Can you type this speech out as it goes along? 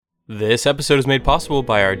This episode is made possible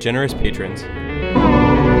by our generous patrons.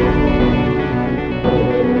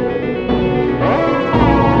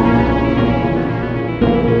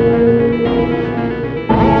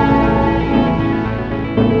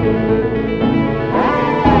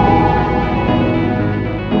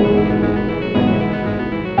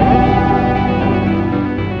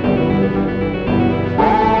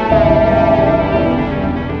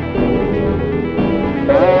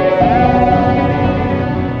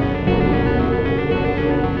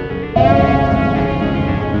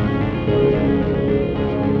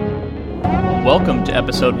 Welcome to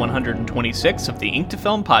episode 126 of the Ink to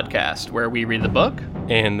Film podcast, where we read the book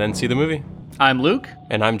And then see the movie. I'm Luke,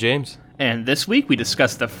 And I'm James. and this week we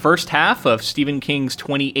discuss the first half of Stephen King's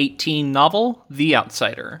 2018 novel, The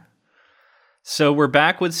Outsider. So we're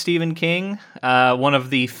back with Stephen King, one of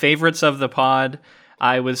the favorites of the pod.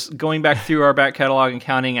 I was going back through our back catalog and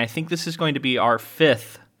counting. I think this is going to be our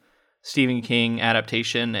fifth Stephen King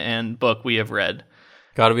adaptation and book we have read.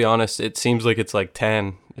 Gotta be honest, it seems like it's like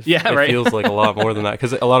 10. Yeah, right. It feels like a lot more than that,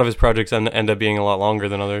 because a lot of his projects end up being a lot longer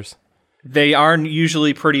than others. They are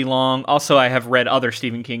usually pretty long. Also, I have read other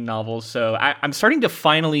Stephen King novels, so I'm starting to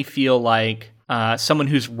finally feel like someone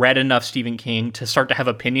who's read enough Stephen King to start to have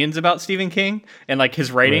opinions about Stephen King and like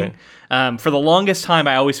his writing. Right. For the longest time,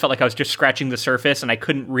 I always felt like I was just scratching the surface, and I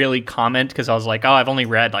couldn't really comment because I was like, oh, I've only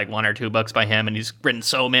read like one or two books by him, and he's written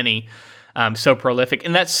so many. So prolific,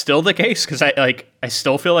 and that's still the case because I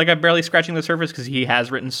still feel like I'm barely scratching the surface because he has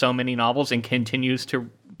written so many novels and continues to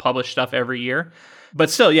publish stuff every year. But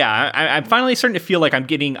still, yeah, I'm finally starting to feel like I'm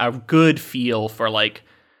getting a good feel for like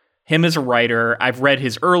him as a writer. I've read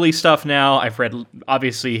his early stuff now. I've read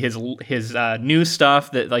obviously his new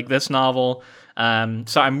stuff, that like this novel.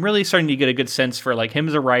 So I'm really starting to get a good sense for like him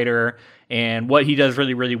as a writer and what he does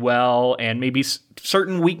really, really well, and maybe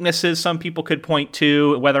certain weaknesses some people could point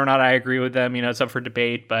to. Whether or not I agree with them, it's up for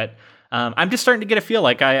debate. But I'm just starting to get a feel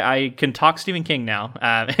like I can talk Stephen King now,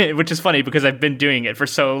 which is funny because I've been doing it for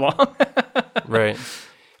so long. Right.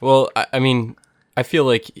 Well, I mean, I feel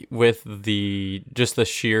like with just the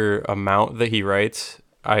sheer amount that he writes,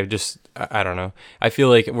 I don't know. I feel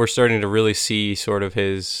like we're starting to really see sort of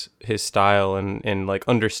his style and like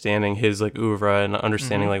understanding his like oeuvre and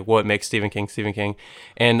understanding like what makes Stephen King.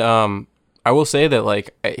 And I will say that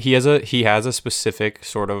like he has a specific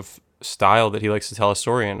sort of style that he likes to tell a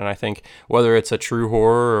story in, and I think whether it's a true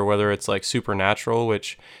horror or whether it's like supernatural,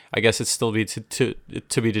 which I guess it's still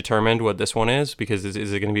to be determined what this one is, because is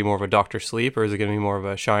it going to be more of a Dr. Sleep, or is it going to be more of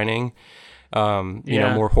a Shining?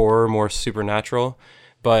 More horror, more supernatural.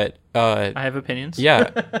 But I have opinions. Yeah,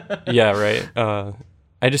 right.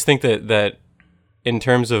 I just think that in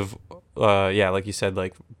terms of like you said,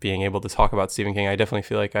 like being able to talk about Stephen King, I definitely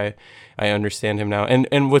feel like I understand him now.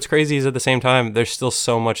 And what's crazy is at the same time, there's still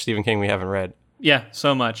so much Stephen King we haven't read. Yeah,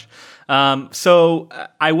 so much. So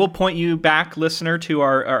I will point you back, listener, to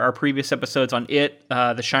our previous episodes on It,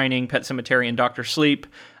 The Shining, Pet Sematary, and Dr. Sleep.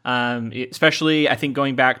 Especially, I think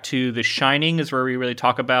going back to The Shining is where we really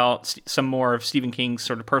talk about some more of Stephen King's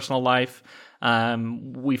sort of personal life.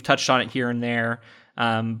 We've touched on it here and there.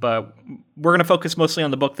 But we're going to focus mostly on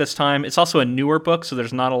the book this time. It's also a newer book, so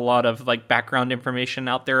there's not a lot of like background information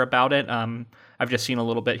out there about it. I've just seen a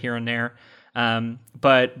little bit here and there.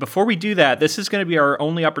 But before we do that, this is going to be our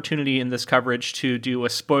only opportunity in this coverage to do a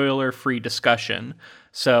spoiler-free discussion.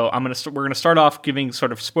 So we're going to start off giving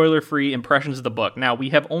sort of spoiler-free impressions of the book. Now, we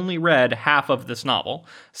have only read half of this novel,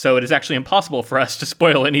 so it is actually impossible for us to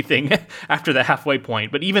spoil anything after the halfway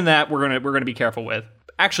point. But even that, we're going to be careful with.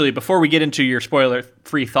 Actually, before we get into your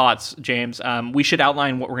spoiler-free thoughts, James, we should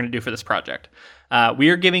outline what we're going to do for this project. We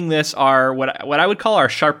are giving this our what I would call our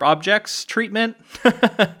sharp objects treatment,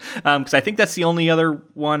 because I think that's the only other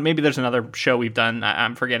one. Maybe there's another show we've done.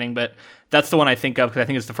 I'm forgetting, but that's the one I think of because I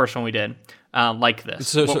think it's the first one we did like this.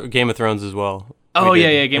 So Game of Thrones as well. Oh,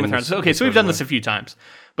 yeah, Game of Thrones. Okay, so we've done this a few times.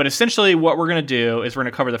 But essentially what we're going to do is we're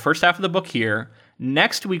going to cover the first half of the book here.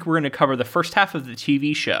 Next week, we're going to cover the first half of the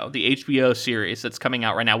TV show, the HBO series that's coming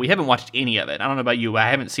out right now. We haven't watched any of it. I don't know about you, but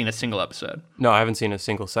I haven't seen a single episode. No, I haven't seen a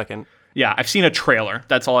single second. Yeah, I've seen a trailer.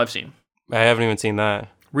 That's all I've seen. I haven't even seen that.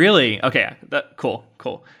 Really? Okay. Cool.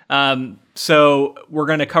 So we're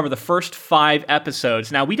going to cover the first 5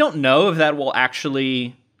 episodes. Now, we don't know if that will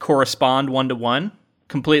actually correspond one-to-one.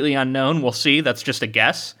 Completely unknown. We'll see. That's just a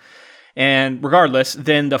guess. And regardless,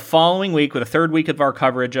 then the following week, with the third week of our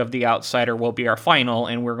coverage of The Outsider, will be our final,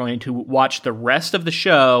 and we're going to watch the rest of the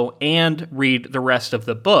show and read the rest of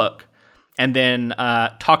the book. and then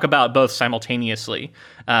talk about both simultaneously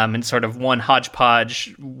in sort of one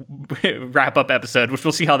hodgepodge wrap-up episode, which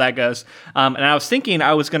we'll see how that goes. And I was thinking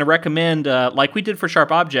I was going to recommend, like we did for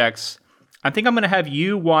Sharp Objects, I think I'm going to have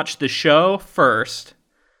you watch the show first,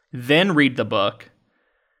 then read the book,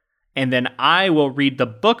 and then I will read the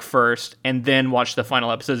book first and then watch the final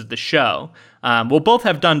episodes of the show. We'll both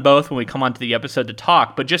have done both when we come onto the episode to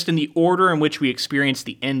talk, but just in the order in which we experience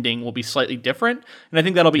the ending will be slightly different. And I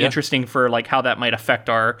think that'll be interesting for like how that might affect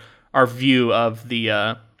our view of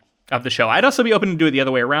the show. I'd also be open to do it the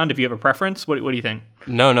other way around if you have a preference. What do you think?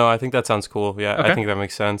 No, I think that sounds cool. Yeah, okay. I think that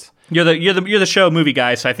makes sense. You're the show movie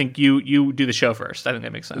guy, so I think you do the show first. I think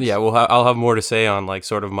that makes sense. Yeah, well, I'll have more to say on like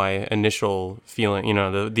sort of my initial feeling, you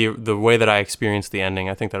know, the way that I experienced the ending.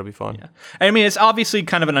 I think that'll be fun. Yeah. I mean, it's obviously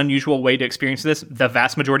kind of an unusual way to experience this. The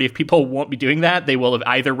vast majority of people won't be doing that. They will have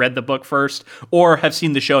either read the book first or have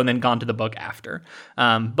seen the show and then gone to the book after.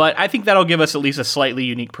 But I think that'll give us at least a slightly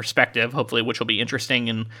unique perspective, hopefully, which will be interesting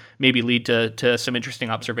and maybe lead to some interesting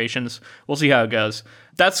observations. We'll see how it goes.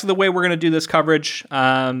 That's the way we're going to do this coverage.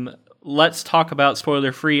 Let's talk about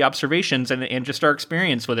spoiler-free observations and just our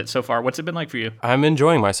experience with it so far. What's it been like for you? I'm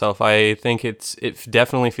enjoying myself. I think it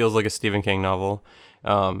definitely feels like a Stephen King novel.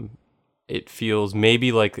 It feels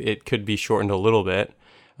maybe like it could be shortened a little bit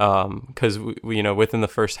because we, you know, within the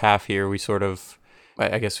first half here, we sort of,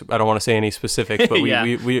 I guess I don't want to say any specifics, but we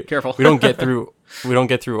careful. we don't get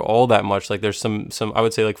through all that much. Like there's some I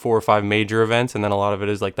would say like 4 or 5 major events, and then a lot of it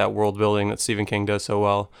is like that world building that Stephen King does so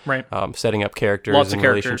well, right? Setting up characters and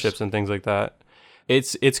relationships and things like that.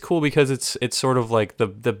 It's cool because it's sort of like the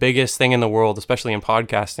biggest thing in the world, especially in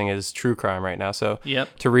podcasting, is true crime right now. So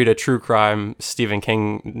to read a true crime Stephen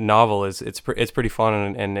King novel it's pretty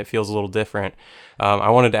fun and it feels a little different. I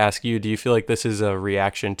wanted to ask you, do you feel like this is a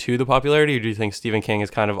reaction to the popularity, or do you think Stephen King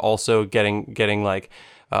is kind of also getting like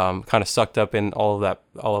kind of sucked up in all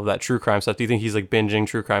of that true crime stuff? Do you think he's like binging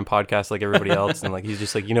true crime podcasts like everybody else, and like he's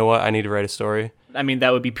just like, you know what, I need to write a story? I mean,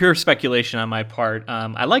 that would be pure speculation on my part.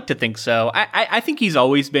 I like to think so. I think he's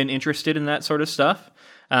always been interested in that sort of stuff.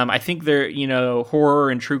 I think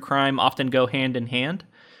horror and true crime often go hand in hand.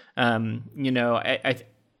 I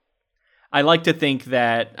like to think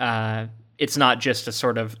that it's not just a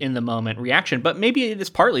sort of in the moment reaction, but maybe it is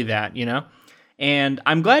partly that, you know. And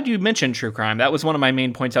I'm glad you mentioned true crime. That was one of my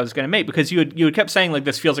main points I was going to make, because you had kept saying like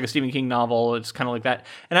this feels like a Stephen King novel. It's kind of like that.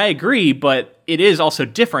 And I agree, but it is also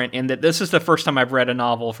different in that this is the first time I've read a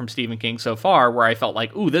novel from Stephen King so far where I felt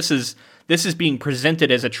like, ooh, this is being presented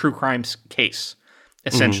as a true crime case,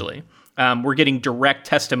 essentially. We're getting direct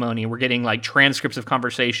testimony. We're getting like transcripts of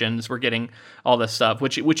conversations. We're getting all this stuff,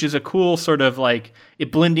 which is a cool sort of like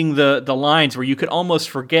it blending the lines where you could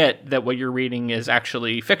almost forget that what you're reading is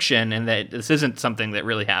actually fiction and that this isn't something that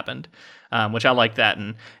really happened, which I like that.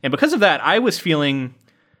 And because of that, I was feeling,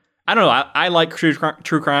 I don't know, I like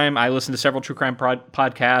true crime. I listen to several true crime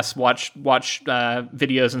podcasts, watch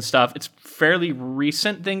videos and stuff. It's a fairly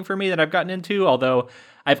recent thing for me that I've gotten into, although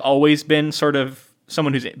I've always been sort of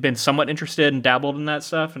someone who's been somewhat interested and dabbled in that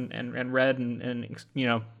stuff and read and you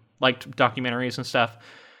know, liked documentaries and stuff.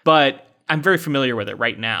 But I'm very familiar with it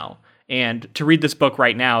right now. And to read this book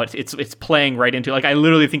right now, it's playing right into, like, I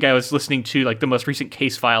literally think I was listening to like the most recent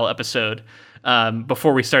Case File episode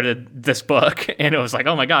before we started this book, and it was like,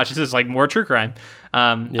 oh my gosh, this is like more true crime.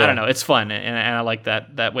 I don't know, it's fun, and I like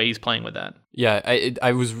that way he's playing with that. Yeah,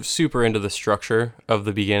 I was super into the structure of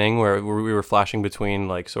the beginning where we were flashing between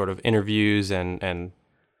like sort of interviews and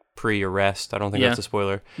pre-arrest. I don't think that's a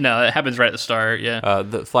spoiler. No, it happens right at the start, yeah.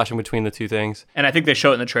 The flashing between the two things. And I think they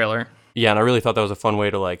show it in the trailer. Yeah, and I really thought that was a fun way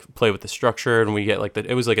to like play with the structure, and we get like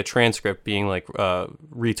it was like a transcript being like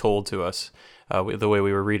retold to us the way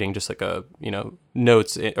we were reading, just like a, you know,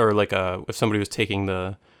 notes, or like if somebody was taking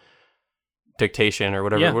the dictation or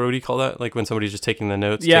whatever. What would you call that? Like when somebody's just taking the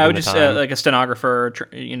notes? Yeah, I would just like a stenographer,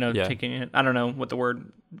 taking it. I don't know what the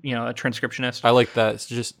word, you know, a transcriptionist. I like that.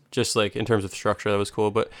 It's just like in terms of structure, that was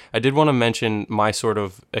cool. But I did want to mention my sort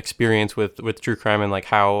of experience with true crime and like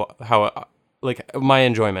how like my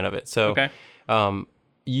enjoyment of it. So,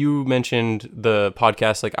 you mentioned the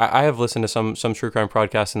podcast. Like I have listened to some true crime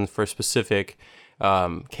podcasts and for specific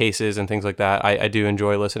cases and things like that. I do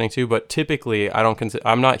enjoy listening to, but typically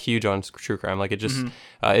I'm not huge on true crime. Like it just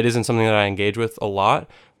it isn't something that I engage with a lot.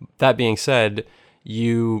 That being said,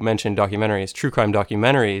 you mentioned documentaries, true crime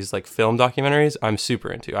documentaries, like film documentaries. I'm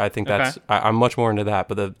super into. I think that's I'm much more into that.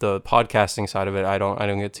 But the podcasting side of it, I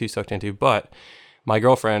don't get too sucked into. But my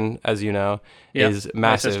girlfriend, as you know, is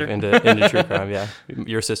massive into true crime. Yeah,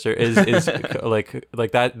 your sister is like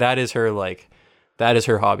that. That is her like. that is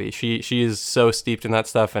her hobby. She is so steeped in that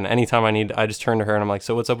stuff, and anytime I just turn to her and I'm like,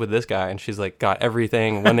 so what's up with this guy? And she's like, got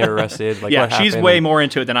everything, when they were arrested, like yeah, what happened. She's way more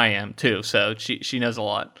into it than I am too, so she knows a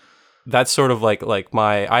lot. That's sort of like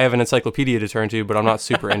I have an encyclopedia to turn to, but I'm not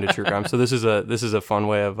super into true crime. So this is a fun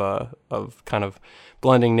way of kind of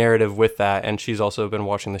blending narrative with that, and she's also been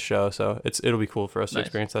watching the show, so it'll be cool for us to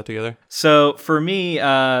experience that together. So for me,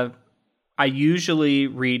 I usually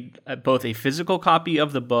read both a physical copy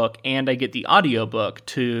of the book and I get the audiobook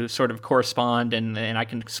to sort of correspond, and I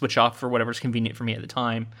can switch off for whatever's convenient for me at the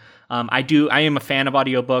time. I am a fan of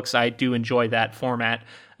audiobooks. I do enjoy that format.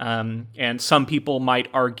 And some people might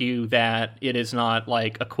argue that it is not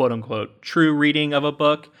like a quote unquote true reading of a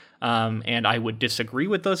book. And I would disagree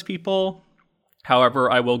with those people. However,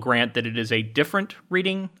 I will grant that it is a different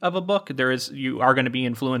reading of a book. You are going to be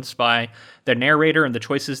influenced by the narrator and the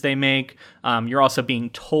choices they make. You're also being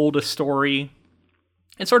told a story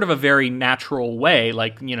in sort of a very natural way,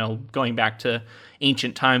 like, going back to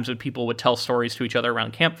ancient times when people would tell stories to each other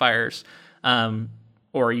around campfires,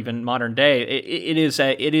 or even modern day.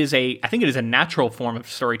 I think it is a natural form of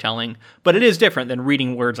storytelling, but it is different than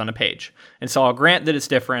reading words on a page. And so I'll grant that it's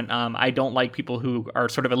different. I don't like people who are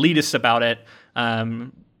sort of elitist about it.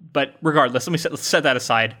 But regardless, let's set that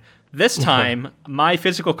aside. This time, my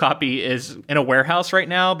physical copy is in a warehouse right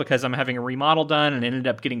now because I'm having a remodel done and it ended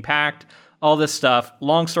up getting packed. All this stuff.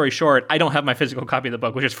 Long story short, I don't have my physical copy of the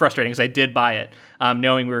book, which is frustrating because I did buy it,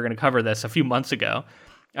 knowing we were going to cover this a few months ago.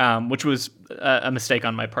 Which was a mistake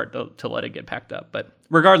on my part to let it get packed up. But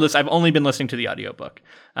regardless, I've only been listening to the audiobook.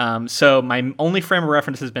 So my only frame of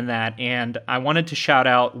reference has been that. And I wanted to shout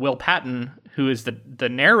out Will Patton, who is the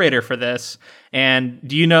narrator for this. And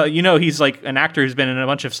do you know he's like an actor who's been in a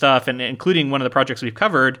bunch of stuff, and including one of the projects we've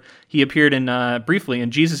covered. He appeared in briefly in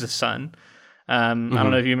Jesus' Son. I don't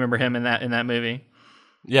know if you remember him in that movie.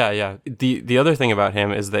 Yeah. The other thing about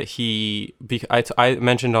him is that I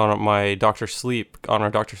mentioned on our Dr.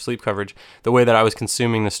 Sleep coverage, the way that I was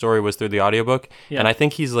consuming the story was through the audiobook. Yeah. And I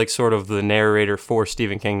think he's like sort of the narrator for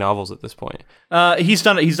Stephen King novels at this point. He's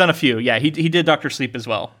done a few. Yeah, he did Dr. Sleep as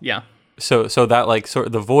well. Yeah. So that like sort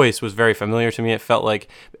of the voice was very familiar to me. It felt like,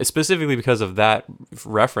 specifically because of that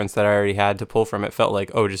reference that I already had to pull from, it felt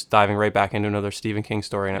like, just diving right back into another Stephen King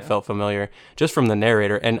story, and it felt familiar just from the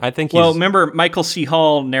narrator. And I think remember Michael C.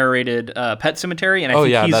 Hall narrated Pet Sematary, and I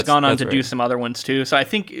think he's gone on to do some other ones too. So I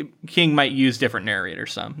think King might use different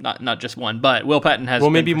narrators, not just one. But Will Patton has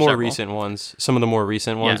maybe more several recent ones. Some of the more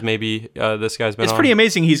recent ones, maybe this guy's been. It's pretty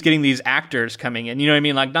amazing he's getting these actors coming in. You know what I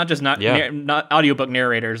mean? Like not just not audiobook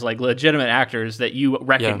narrators, like legitimate actors that you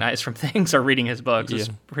recognize from things are reading his books. It's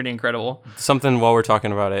pretty incredible. Something while we're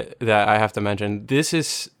talking about it that I have to mention, this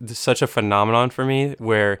is such a phenomenon for me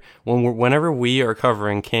where whenever we are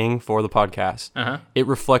covering King for the podcast, it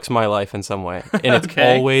reflects my life in some way, and it's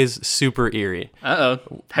always super eerie. Have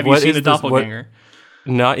you seen The Doppelganger?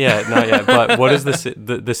 Not yet. But what is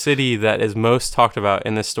the city that is most talked about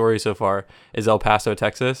in this story so far is El Paso,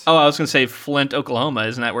 Texas. Oh, I was going to say Flint, Oklahoma.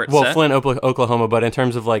 Isn't that where it's set? Flint, Oklahoma, but in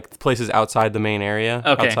terms of like places outside the main area,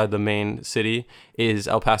 outside the main city, is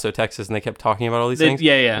El Paso, Texas, and they kept talking about all these things.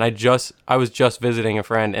 Yeah. And I was just visiting a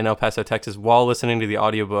friend in El Paso, Texas, while listening to the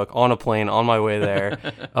audiobook on a plane on my way there,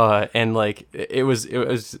 and like it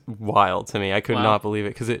was wild to me. I could not believe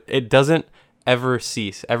it because it doesn't ever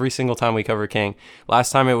cease. Every single time we cover King.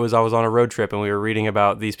 Last time I was on a road trip and we were reading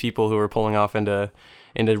about these people who were pulling off into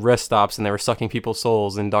rest stops and they were sucking people's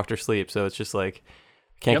souls in Dr. Sleep. So it's just like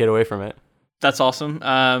can't get away from it. That's awesome.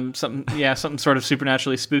 Something sort of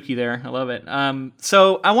supernaturally spooky there. I love it.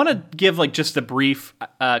 So I want to give like just a brief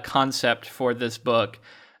concept for this book.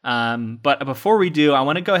 But before we do, I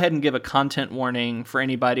want to go ahead and give a content warning for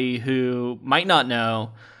anybody who might not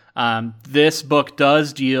know. This book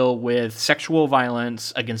does deal with sexual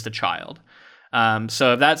violence against a child.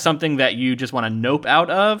 So if that's something that you just want to nope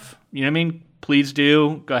out of, you know what I mean? Please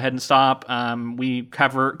do go ahead and stop. We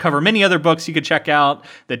cover many other books you could check out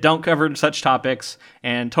that don't cover such topics,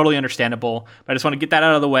 and totally understandable. But I just want to get that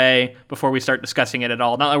out of the way before we start discussing it at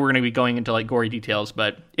all. Not that we're going to be going into like gory details,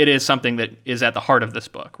 but it is something that is at the heart of this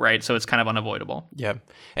book, right? So it's kind of unavoidable. Yeah,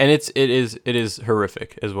 and it is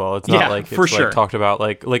horrific as well. It's not like it's for sure. Like talked about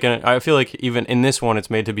like I feel like even in this one it's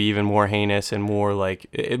made to be even more heinous and more like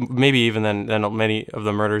maybe even than many of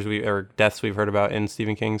the murders or deaths we've heard about in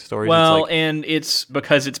Stephen King's stories. Well, and it's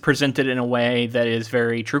because it's presented in a way that is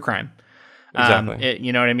very true crime. Exactly.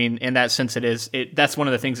 You know what I mean? In that sense, that's one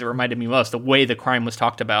of the things that reminded me most, the way the crime was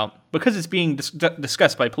talked about, because it's being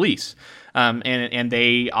discussed by police. And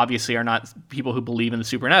they obviously are not people who believe in the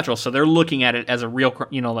supernatural. So they're looking at it as a real,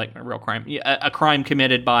 like a real crime, a crime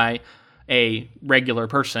committed by a regular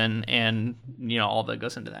person, and all that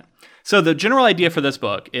goes into that. So the general idea for this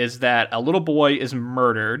book is that a little boy is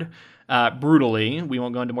murdered brutally. We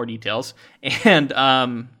won't go into more details, and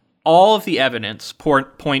all of the evidence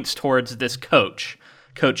points towards this Coach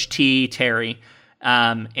T, Terry,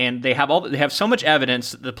 and they have so much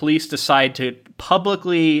evidence that the police decide to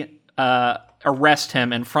publicly arrest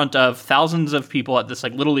him in front of thousands of people at this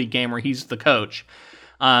Little League game where he's the coach.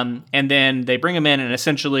 And then they bring him in, and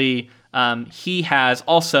essentially he has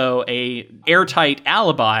also a airtight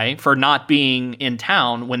alibi for not being in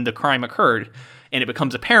town when the crime occurred. And it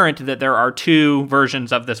becomes apparent that there are two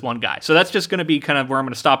versions of this one guy. So that's just going to be kind of where I'm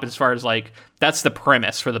going to stop as far as that's the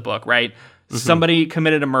premise for the book, right? Mm-hmm. Somebody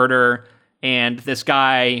committed a murder, and this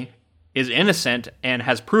guy is innocent and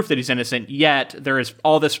has proof that he's innocent, yet there is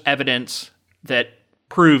all this evidence that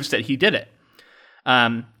proves that he did it.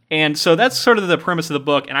 And so that's sort of the premise of the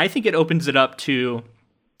book, and I think it opens it up to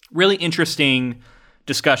really interesting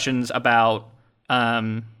discussions about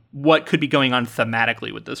what could be going on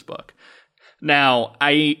thematically with this book. Now,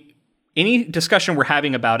 any discussion we're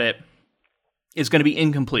having about it is going to be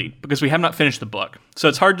incomplete because we have not finished the book. So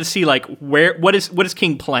it's hard to see what is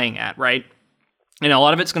King playing at, right? And a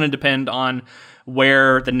lot of it's going to depend on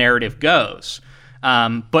where the narrative goes.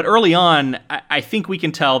 But early on, I think we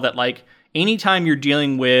can tell that anytime you're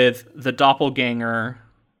dealing with the doppelganger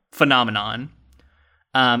phenomenon,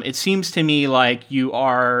 it seems to me like you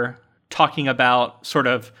are talking about sort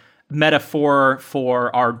of metaphor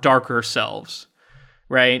for our darker selves,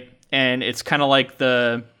 right? And it's kind of like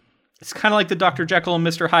the Dr. Jekyll and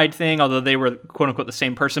Mr. Hyde thing, although they were quote unquote the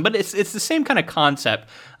same person. But it's the same kind of concept.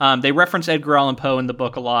 They reference Edgar Allan Poe in the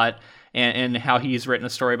book a lot, and how he's written a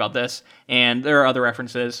story about this, and there are other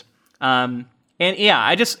references. And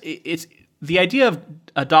yeah, it's the idea of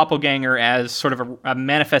a doppelganger as sort of a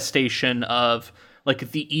manifestation of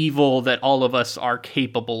the evil that all of us are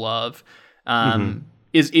capable of.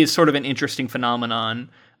 Is sort of an interesting phenomenon.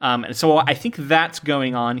 And so I think that's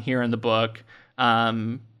going on here in the book.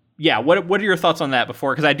 Yeah, what are your thoughts on that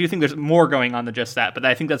before? Because I do think there's more going on than just that, but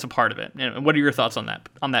I think that's a part of it. And what are your thoughts on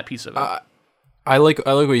that piece of it? I like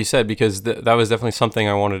what you said, because that was definitely something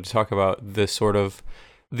I wanted to talk about, this sort of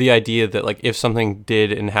the idea that if something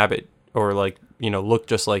did inhabit or look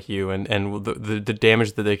just like you, and the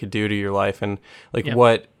damage that they could do to your life, and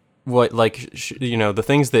what the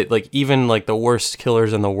things that even the worst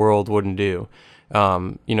killers in the world wouldn't do.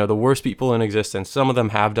 The worst people in existence, some of them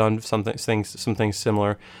have done some things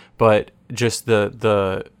similar, but just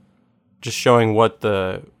just showing what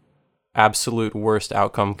the absolute worst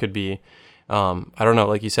outcome could be. I don't know,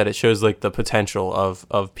 like you said, it shows the potential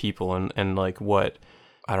of people and what,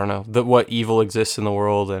 I don't know, what evil exists in the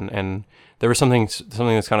world, and there was something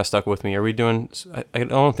that's kind of stuck with me. Are we doing? I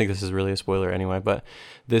don't think this is really a spoiler anyway, but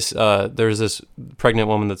there's this pregnant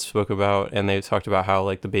woman that spoke about, and they talked about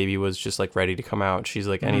how the baby was just ready to come out. She's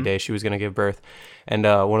any day she was going to give birth, and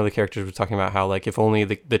one of the characters was talking about how if only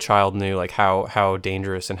the child knew how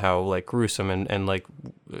dangerous and how gruesome and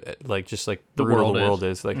just brutal the world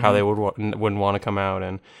is, how they wouldn't want to come out.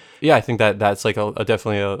 And yeah, I think that's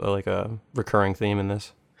definitely a recurring theme in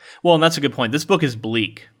this. Well, and that's a good point. This book is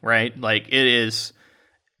bleak, right? This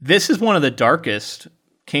is one of the darkest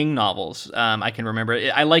King novels I can remember.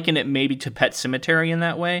 I liken it maybe to Pet Sematary in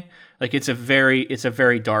that way. It's a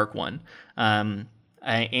very dark one. And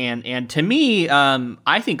to me,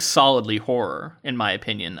 I think solidly horror, in my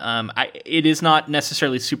opinion. It is not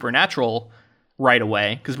necessarily supernatural right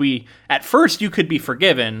away, because at first you could be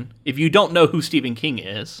forgiven if you don't know who Stephen King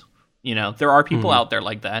is. There are people out there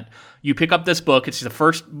like that. You pick up this book, it's the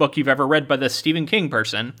first book you've ever read by this Stephen King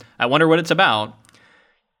person. I wonder what it's about.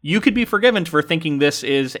 You could be forgiven for thinking this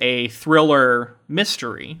is a thriller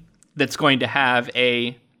mystery that's going to have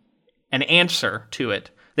an answer to it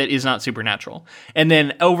that is not supernatural. And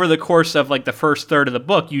then over the course of the first third of the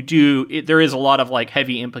book, there is a lot of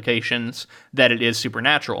heavy implications that it is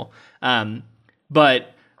supernatural.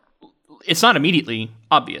 But it's not immediately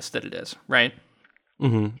obvious that it is, right?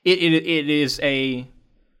 Mm-hmm. It is a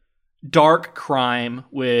dark crime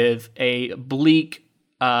with a bleak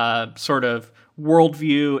sort of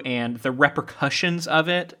worldview, and the repercussions of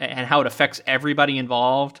it and how it affects everybody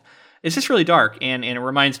involved. It's just really dark, and it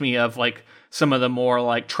reminds me of some of the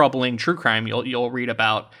more troubling true crime you'll read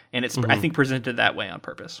about, and it's I think presented that way on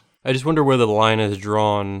purpose. I just wonder where the line is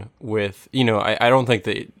drawn with, I don't think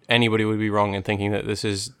that anybody would be wrong in thinking that this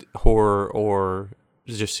is horror or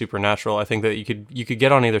just supernatural. I think that you could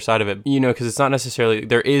get on either side of it, because it's not necessarily,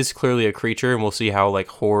 there is clearly a creature, and we'll see how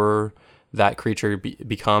horror that creature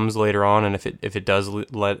becomes later on, and if it does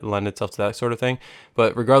lend itself to that sort of thing.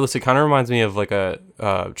 But regardless, it kind of reminds me of like a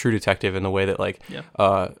True Detective in the way that like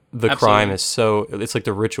the crime is so, it's like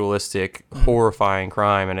the ritualistic, horrifying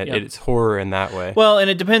crime, and it's horror in that way. Well, and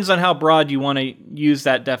it depends on how broad you want to use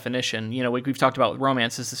that definition. You know, we've talked about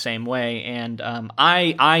romance is the same way, and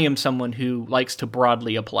I am someone who likes to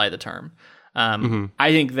broadly apply the term.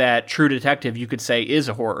 I think that True Detective, you could say, is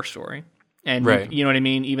a horror story. And you know what I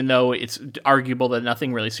mean? Even though it's arguable that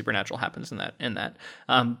nothing really supernatural happens in that,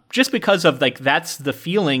 just because of like, that's the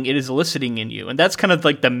feeling it is eliciting in you. And that's kind of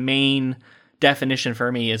like the main definition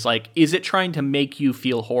for me is like, is it trying to make you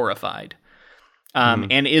feel horrified?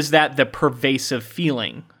 And is that the pervasive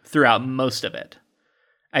feeling throughout most of it?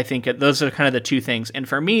 I think those are kind of the two things. And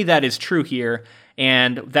for me, that is true here.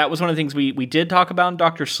 And that was one of the things we did talk about in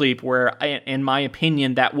Dr. Sleep, where in my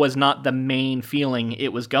opinion, that was not the main feeling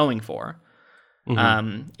it was going for.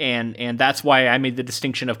 And that's why I made the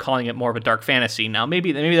distinction of calling it more of a dark fantasy. Now,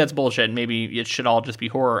 maybe that's bullshit. Maybe it should all just be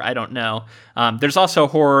horror. I don't know. There's also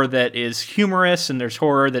horror that is humorous, and there's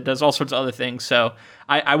horror that does all sorts of other things. So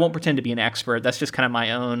I won't pretend to be an expert. That's just kind of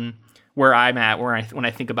my own, where I'm at, when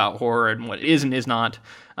I think about horror and what is and is not.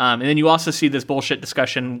 And then you also see this bullshit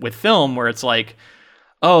discussion with film where it's like,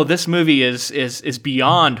 oh, this movie is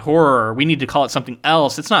beyond horror. We need to call it something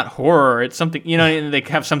else. It's not horror. It's something, you know, and they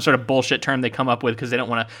have some sort of bullshit term they come up with because they don't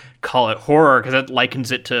want to call it horror because it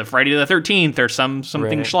likens it to Friday the 13th or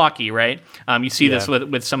something schlocky, right? You see this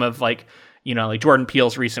with some of like, you know, like Jordan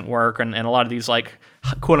Peele's recent work and a lot of these like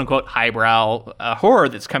quote unquote highbrow horror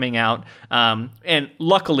that's coming out. And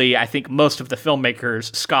luckily, I think most of the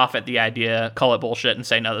filmmakers scoff at the idea, call it bullshit, and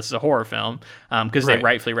say, no, this is a horror film, because they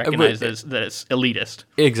rightfully recognize that it's elitist.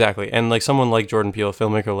 Exactly. And like someone like Jordan Peele, a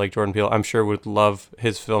filmmaker like Jordan Peele, I'm sure would love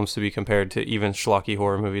his films to be compared to even schlocky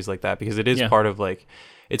horror movies like that, because it is part of like,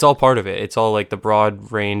 it's all part of it. It's all like the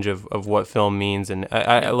broad range of what film means. And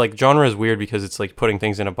I like, genre is weird because it's like putting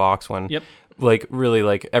things in a box when like really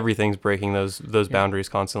like everything's breaking those boundaries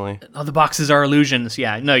constantly. Oh, the boxes are illusions.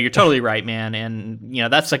 Yeah, no, you're totally right, man. And you know,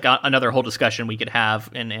 that's like another whole discussion we could have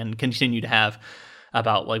and continue to have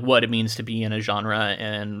about like what it means to be in a genre,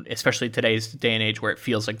 and especially today's day and age where it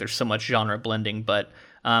feels like there's so much genre blending. But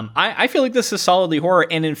I feel like this is solidly horror.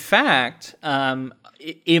 And in fact,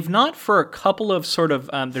 if not for a couple of sort of,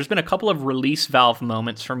 there's been a couple of release valve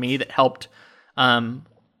moments for me that helped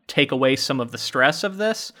take away some of the stress of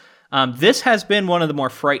this. This has been one of the more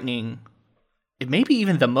frightening, maybe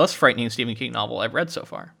even the most frightening Stephen King novel I've read so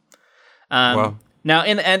far. Wow. Now,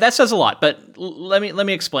 and that says a lot, but let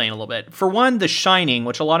me explain a little bit. For one, The Shining,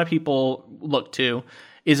 which a lot of people look to,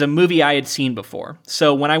 is a movie I had seen before.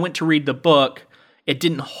 So when I went to read the book, it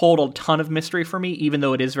didn't hold a ton of mystery for me, even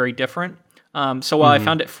though it is very different. So while I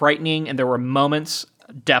found it frightening, and there were moments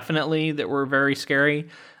definitely that were very scary,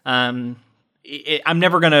 I'm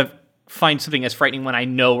never going to find something as frightening when I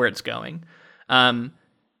know where it's going.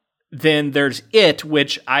 Then there's It,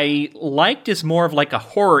 which I liked as more of like a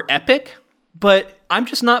horror epic, but I'm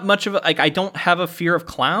just not much of a, like, I don't have a fear of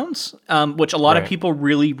clowns, which a lot of people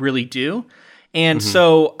really, really do. And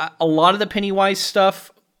so a lot of the Pennywise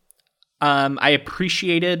stuff, I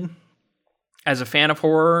appreciated as a fan of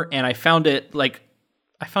horror, and I found it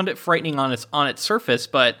frightening on its surface,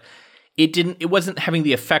 but it wasn't having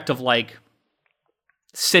the effect of like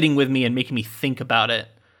sitting with me and making me think about it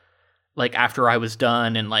like after I was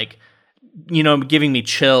done, and like, you know, giving me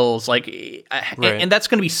chills, like, and that's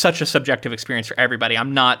going to be such a subjective experience for everybody.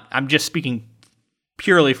 I'm just speaking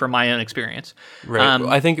purely from my own experience. Right.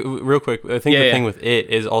 I think real quick, the thing with It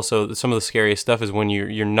is also some of the scariest stuff is when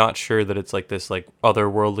you're not sure that it's like this like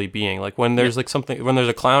otherworldly being. Like when there's like something, when there's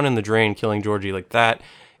a clown in the drain killing Georgie, like that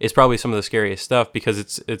is probably some of the scariest stuff, because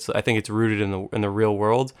it's I think it's rooted in the real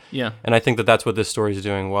world. Yeah. And I think that's what this story is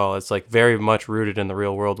doing well. It's like very much rooted in the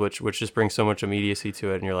real world, which just brings so much immediacy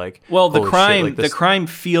to it, and you're like, well, the crime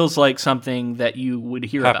feels like something that you would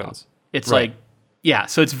hear about. It's like, yeah,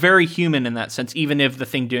 so it's very human in that sense, even if the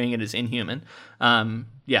thing doing it is inhuman.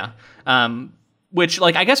 Which,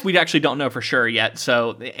 like, I guess we actually don't know for sure yet.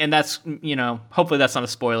 So, and that's, you know, hopefully that's not a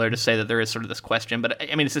spoiler to say that there is sort of this question.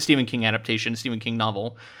 But, I mean, it's a Stephen King adaptation, Stephen King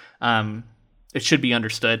novel. It should be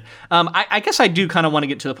understood. I guess I do kind of want to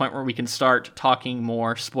get to the point where we can start talking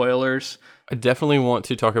more spoilers. I definitely want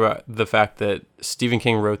to talk about the fact that Stephen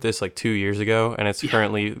King wrote this like 2 years ago, and it's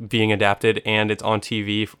currently being adapted, and it's on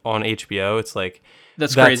TV on HBO. It's like,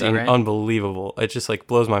 that's crazy, right? Unbelievable. It just like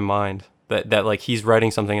blows my mind that like he's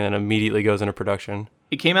writing something and then immediately goes into production.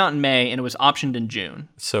 It came out in May and it was optioned in June.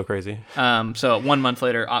 It's so crazy. So 1 month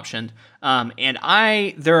later, optioned.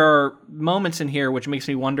 There are moments in here which makes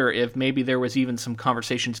me wonder if maybe there was even some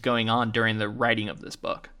conversations going on during the writing of this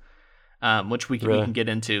book, which we can get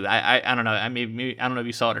into. I don't know. I don't know if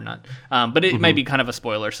you saw it or not. But it might be kind of a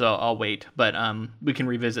spoiler, so I'll wait. But we can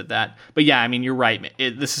revisit that. But yeah, I mean, you're right.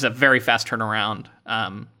 This is a very fast turnaround,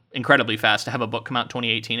 incredibly fast to have a book come out in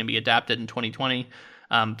 2018 and be adapted in 2020.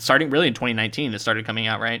 Starting really in 2019, it started coming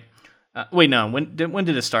out, right? Wait, no. When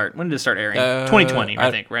did it start? When did it start airing? 2020,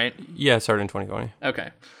 I think, right? Yeah, it started in 2020. Okay.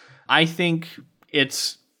 I think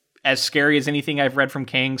it's as scary as anything I've read from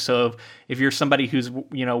King. So if you're somebody who's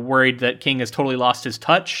worried that King has totally lost his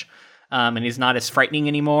touch, and he's not as frightening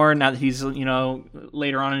anymore now that he's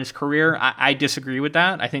later on in his career, I disagree with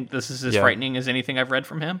that. I think this is as frightening as anything I've read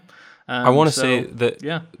from him. I want to say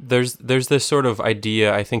that there's this sort of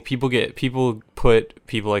idea. I think people put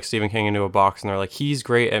people like Stephen King into a box, and they're like, he's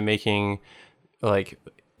great at making like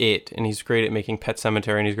It, and he's great at making Pet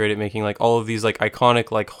Sematary, and he's great at making like all of these like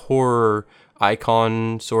iconic like horror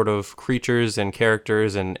icon sort of creatures and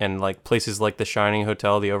characters and like places like the Shining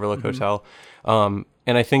Hotel, the Overlook Hotel.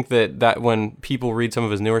 And I think that when people read some of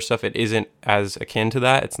his newer stuff, it isn't as akin to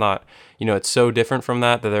that. It's not, it's so different from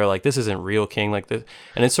that they're like, this isn't real King like this.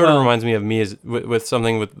 And it sort of reminds me of with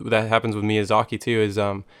something that happens with Miyazaki too, is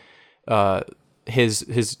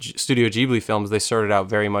his Studio Ghibli films, they started out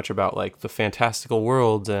very much about like the fantastical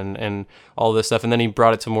worlds and all this stuff. And then he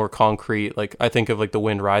brought it to more concrete. Like I think of like The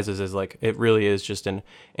Wind Rises as like, it really is just an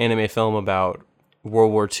anime film about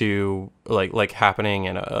World War II like happening,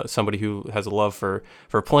 and somebody who has a love for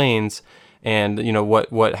planes, and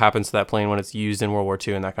what happens to that plane when it's used in World War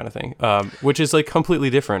II and that kind of thing, which is like completely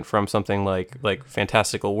different from something like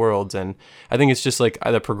fantastical worlds. And I think it's just like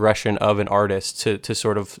the progression of an artist to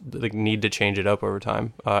sort of like need to change it up over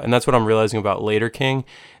time, and that's what I'm realizing about later King.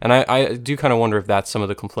 And I do kind of wonder if that's some of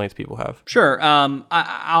the complaints people have. Sure.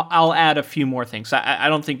 I'll add a few more things. I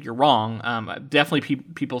don't think you're wrong. Definitely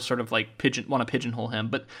people sort of like want to pigeonhole him,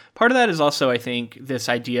 but part of that is also, I think, this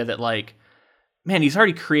idea that like, man, he's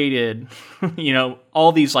already created,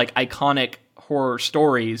 all these like iconic horror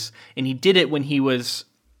stories, and he did it when he was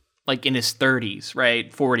like in his 30s,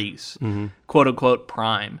 right? 40s, quote unquote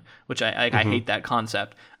prime, which I hate that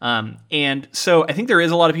concept. And so I think there is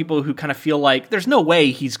a lot of people who kind of feel like there's no way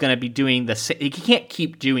he's going to be doing the same. He can't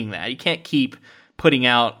keep doing that. He can't keep putting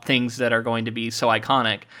out things that are going to be so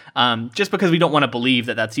iconic, just because we don't want to believe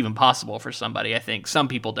that that's even possible for somebody. I think some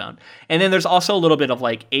people don't. And then there's also a little bit of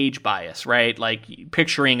like age bias, right? Like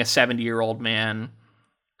picturing a 70-year-old man,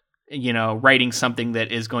 writing something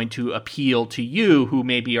that is going to appeal to you who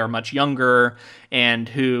maybe are much younger and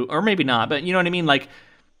who, or maybe not, but you know what I mean? Like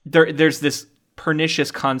there's this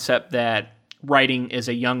pernicious concept that writing is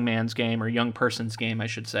a young man's game, or young person's game, I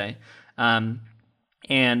should say.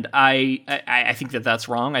 And I think that that's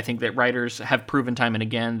wrong. I think that writers have proven time and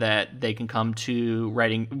again that they can come to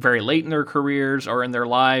writing very late in their careers or in their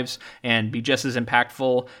lives and be just as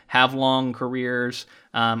impactful, have long careers,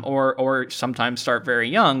 or sometimes start very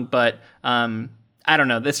young. But I don't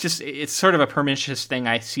know. It's sort of a pernicious thing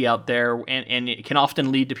I see out there, and it can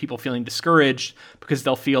often lead to people feeling discouraged because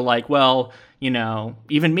they'll feel like, well,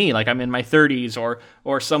 even me, like I'm in my 30s,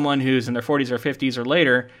 or someone who's in their 40s or 50s or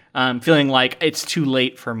later, feeling like it's too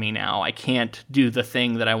late for me now. I can't do the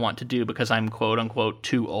thing that I want to do because I'm quote unquote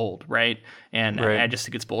too old, right? And right. I just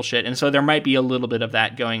think it's bullshit. And so there might be a little bit of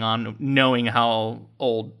that going on, knowing how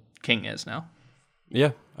old King is now.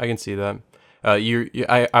 Yeah, I can see that.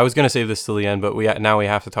 I was going to save this till the end, but we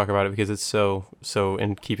have to talk about it because it's so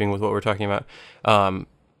in keeping with what we're talking about.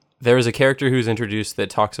 There is a character who's introduced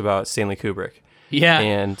that talks about Stanley Kubrick. Yeah.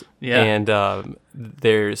 And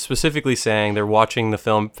they're specifically saying they're watching the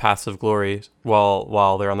film Paths of Glory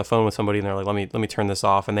while they're on the phone with somebody, and they're like, let me turn this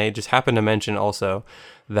off. And they just happen to mention also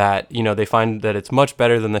that, they find that it's much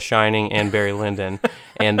better than The Shining and Barry Lyndon,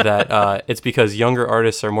 and that it's because younger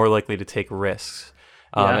artists are more likely to take risks.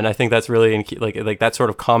 And I think that's really like that sort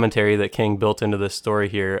of commentary that King built into this story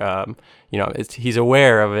here. He's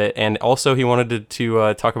aware of it, and also he wanted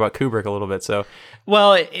to talk about Kubrick a little bit. So,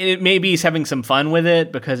 well, it maybe he's having some fun with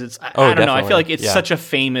it because it's I don't know. I feel like it's such a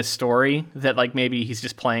famous story that like maybe he's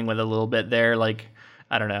just playing with it a little bit there. Like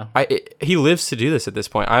I don't know. He lives to do this at this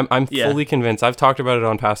point. I'm fully convinced. I've talked about it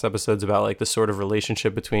on past episodes about like the sort of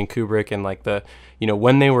relationship between Kubrick and like the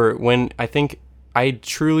I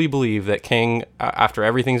truly believe that King, after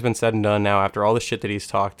everything's been said and done now, after all the shit that he's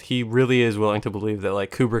talked, he really is willing to believe that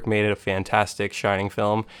like Kubrick made a fantastic Shining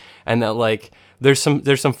film, and that like there's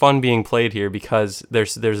some fun being played here because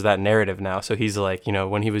there's that narrative now. So he's like,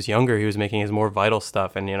 when he was younger, he was making his more vital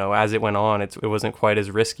stuff, and as it went on, it wasn't quite as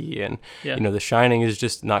risky, and The Shining is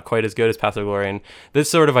just not quite as good as Path of Glory. And this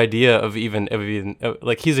sort of idea of even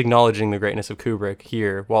like he's acknowledging the greatness of Kubrick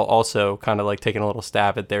here, while also kind of like taking a little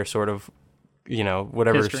stab at their sort of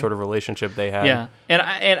whatever history. Sort of relationship they had. Yeah, and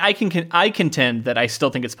I contend that I still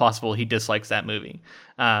think it's possible he dislikes that movie.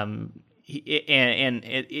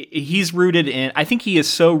 He's rooted in. I think he is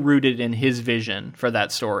so rooted in his vision for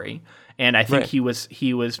that story, and I think he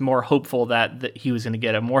was more hopeful that he was going to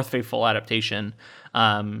get a more faithful adaptation.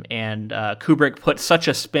 And Kubrick put such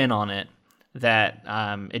a spin on it that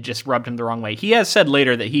it just rubbed him the wrong way. He has said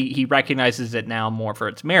later that he recognizes it now more for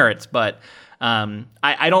its merits, but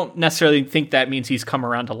I don't necessarily think that means he's come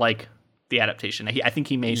around to like the adaptation. I think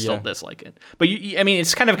he may still dislike it. But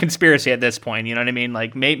it's kind of a conspiracy at this point. You know what I mean?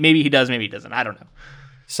 Like maybe he does, maybe he doesn't. I don't know.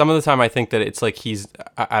 Some of the time I think that it's like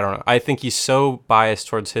I don't know. I think he's so biased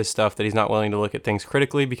towards his stuff that he's not willing to look at things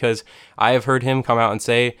critically, because I have heard him come out and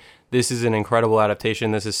say, this is an incredible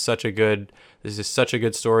adaptation. This is such a good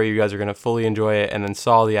story. You guys are going to fully enjoy it. And then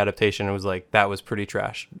saw the adaptation and was like, that was pretty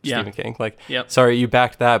trash. Stephen King. Like, sorry, you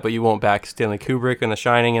backed that, but you won't back Stanley Kubrick and The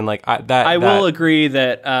Shining. And like I will agree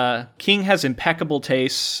that King has impeccable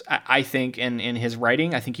tastes, I think, in his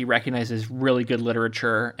writing. I think he recognizes really good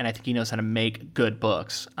literature, and I think he knows how to make good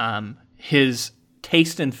books. His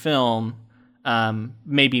taste in film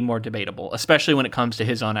may be more debatable, especially when it comes to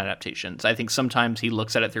his own adaptations. I think sometimes he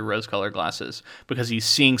looks at it through rose-colored glasses because he's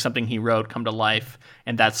seeing something he wrote come to life,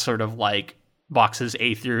 and that's sort of like boxes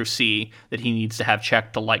A through C that he needs to have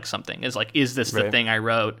checked to like something. Is like, is this the thing I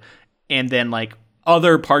wrote? And then like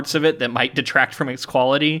other parts of it that might detract from its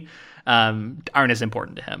quality aren't as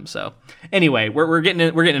important to him. So anyway, we're getting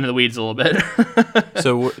into the weeds a little bit.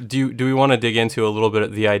 So do we want to dig into a little bit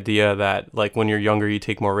of the idea that like when you're younger you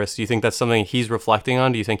take more risks? Do you think that's something he's reflecting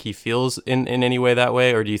on? Do you think he feels in any way that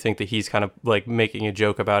way, or do you think that he's kind of like making a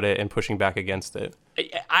joke about it and pushing back against it?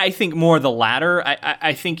 I think more the latter.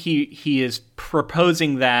 I think he is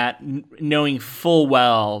proposing that knowing full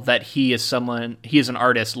well that he is an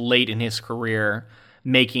artist late in his career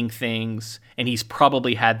making things, and he's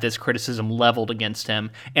probably had this criticism leveled against him.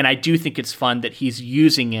 And I do think it's fun that he's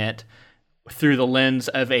using it through the lens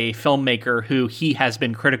of a filmmaker who he has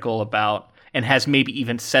been critical about and has maybe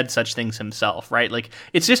even said such things himself, right? Like,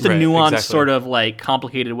 it's just a nuanced sort of like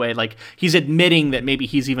complicated way. Like, he's admitting that maybe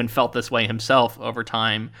he's even felt this way himself over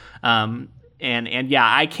time. And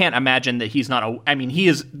I can't imagine that he's not. He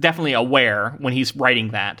is definitely aware when he's writing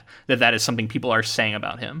that is something people are saying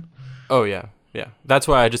about him. Oh yeah. Yeah, that's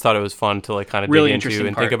why I just thought it was fun to like kind of really dig into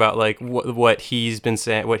and think about like what he's been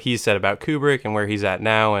saying, what he's said about Kubrick and where he's at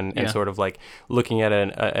now, and sort of like looking at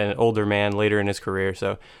an older man later in his career.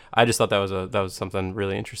 So I just thought that was something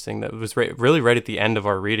really interesting that was really right at the end of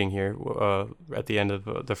our reading here, at the end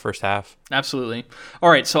of the first half. Absolutely. All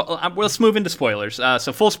right, so let's move into spoilers.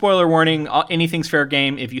 So full spoiler warning, anything's fair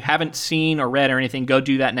game. If you haven't seen or read or anything, go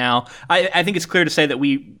do that now. I think it's clear to say that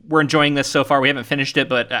we're enjoying this so far. We haven't finished it,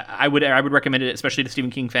 but I would recommend it, especially to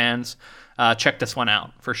Stephen King fans. Check this one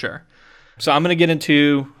out for sure. So I'm going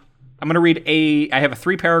to read I have a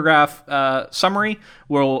 3-paragraph summary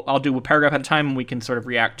where I'll do a paragraph at a time and we can sort of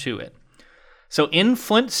react to it. So in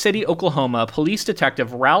Flint City, Oklahoma, police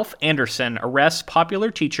detective Ralph Anderson arrests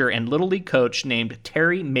popular teacher and Little League coach named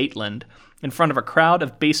Terry Maitland in front of a crowd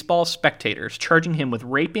of baseball spectators, charging him with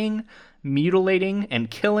raping, mutilating,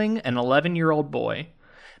 and killing an 11-year-old boy.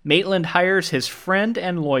 Maitland hires his friend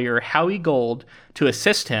and lawyer Howie Gold to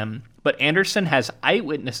assist him, but Anderson has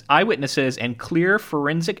eyewitnesses and clear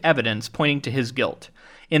forensic evidence pointing to his guilt.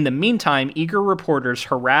 In the meantime, eager reporters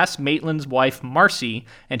harass Maitland's wife Marcy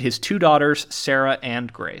and his 2 daughters Sarah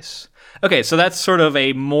and Grace. Okay, so that's sort of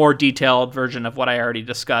a more detailed version of what I already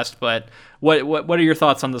discussed, but what are your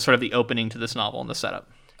thoughts on the sort of the opening to this novel and the setup?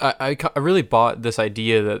 I really bought this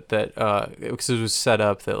idea that because it was set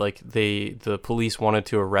up that like the police wanted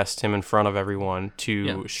to arrest him in front of everyone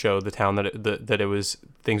to show the town that it was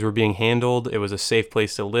things were being handled. It was a safe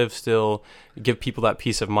place to live still, give people that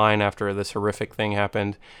peace of mind after this horrific thing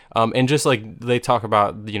happened. And just like they talk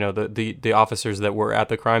about, the officers that were at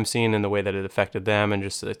the crime scene and the way that it affected them, and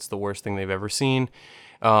just it's the worst thing they've ever seen.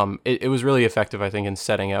 It was really effective, I think, in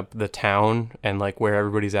setting up the town and like where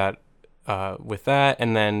everybody's at. With that,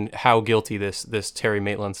 and then how guilty this Terry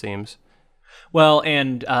Maitland seems. Well,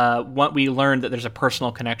 and what we learned that there's a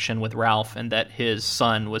personal connection with Ralph, and that his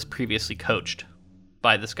son was previously coached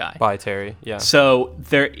by this guy. By Terry, yeah. So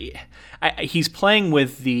he's playing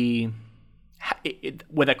with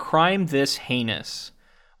with a crime this heinous,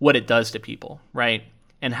 what it does to people, right?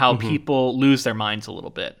 and how people lose their minds a little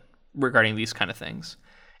bit regarding these kind of things.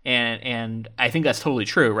 And I think that's totally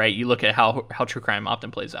true, right? You look at how true crime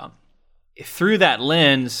often plays out. Through that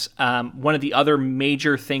lens, one of the other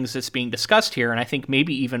major things that's being discussed here, and I think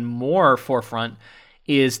maybe even more forefront,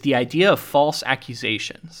 is the idea of false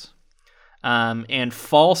accusations, and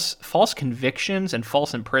false convictions and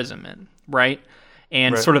false imprisonment, right?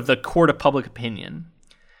 And sort of the court of public opinion.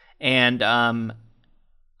 And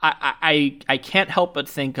I can't help but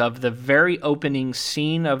think of the very opening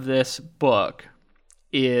scene of this book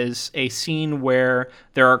is a scene where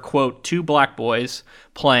there are, quote, two black boys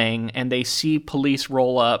playing, and they see police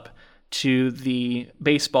roll up to the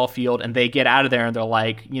baseball field, and they get out of there, and they're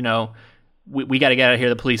like, you know, we got to get out of here.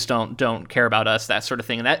 The police don't care about us, that sort of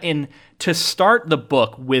thing. And to start the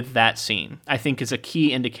book with that scene, I think is a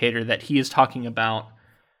key indicator that he is talking about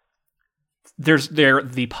there's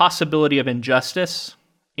the possibility of injustice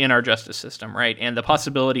in our justice system, right? And the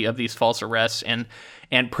possibility of these false arrests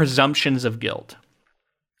and presumptions of guilt.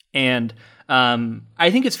 And I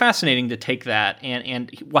think it's fascinating to take that.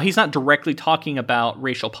 And while he's not directly talking about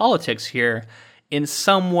racial politics here, in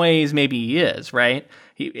some ways maybe he is, right?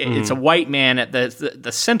 It's a white man at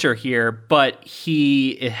the center here, but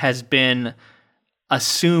he has been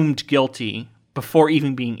assumed guilty before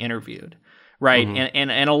even being interviewed, right?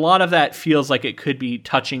 And a lot of that feels like it could be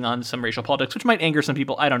touching on some racial politics, which might anger some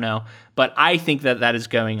people. I don't know, but I think that is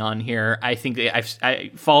going on here. I think that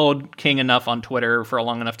I followed King enough on Twitter for a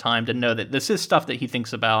long enough time to know that this is stuff that he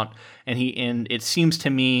thinks about, and it seems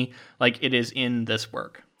to me like it is in this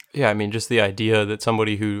work. Yeah, I mean, just the idea that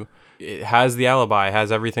somebody who has the alibi,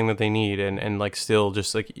 has everything that they need, and like still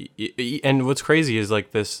just like, and what's crazy is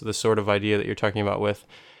like this sort of idea that you're talking about with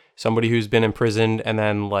somebody who's been imprisoned and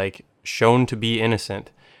then like shown to be innocent,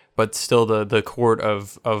 but still the court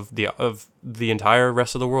of the entire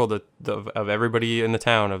rest of the world, of everybody in the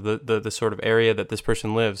town, of the sort of area that this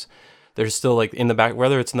person lives, there's still like in the back,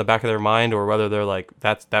 whether it's in the back of their mind or whether they're like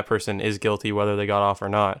that person is guilty, whether they got off or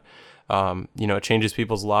not. It changes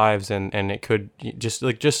people's lives, and it could just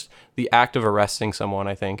the act of arresting someone,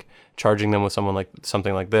 I think, charging them with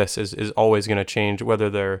something like this is always going to change, whether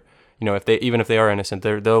they're, even if they are innocent,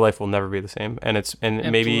 their life will never be the same. And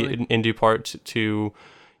maybe in due part to,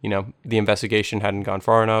 the investigation hadn't gone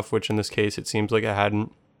far enough, which in this case, it seems like it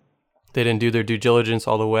hadn't. They didn't do their due diligence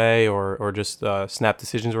all the way, or just snap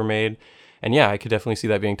decisions were made. And yeah, I could definitely see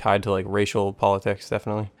that being tied to like racial politics,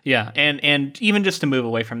 definitely. Yeah, and even just to move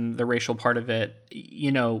away from the racial part of it,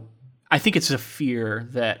 I think it's a fear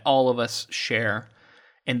that all of us share,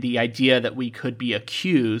 and the idea that we could be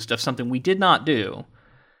accused of something we did not do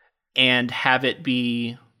and have it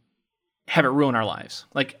ruin our lives.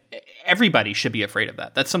 Like, everybody should be afraid of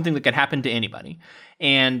that. That's something that could happen to anybody.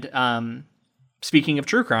 And speaking of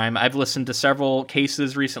true crime, I've listened to several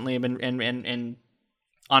cases recently and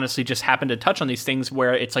honestly just happened to touch on these things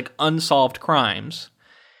where it's like unsolved crimes,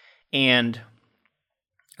 and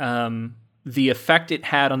the effect it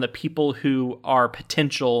had on the people who are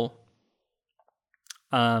potential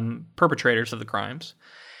perpetrators of the crimes.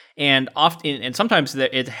 And often, and sometimes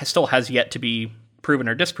it still has yet to be proven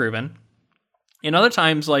or disproven. And other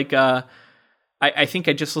times, like I think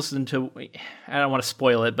I just listened to, I don't want to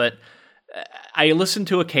spoil it, but I listened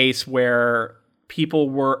to a case where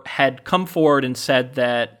people had come forward and said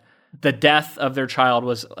that the death of their child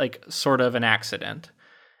was like sort of an accident.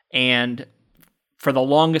 And for the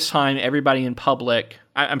longest time, everybody in public,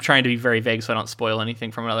 I'm trying to be very vague so I don't spoil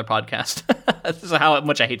anything from another podcast. This is how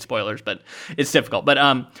much I hate spoilers, but it's difficult.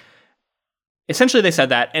 But essentially they said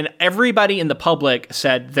that, and everybody in the public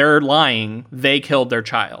said they're lying, they killed their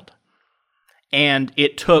child. And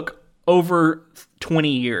it took over 20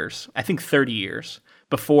 years, I think 30 years,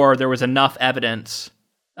 before there was enough evidence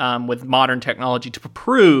with modern technology to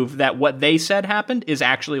prove that what they said happened is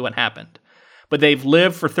actually what happened. But they've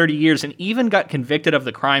lived for 30 years and even got convicted of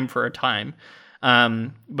the crime for a time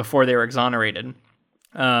before they were exonerated.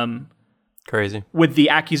 Crazy. With the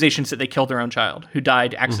accusations that they killed their own child who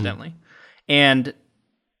died accidentally. Mm-hmm. And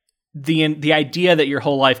the idea that your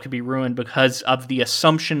whole life could be ruined because of the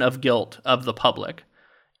assumption of guilt of the public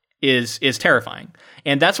is terrifying.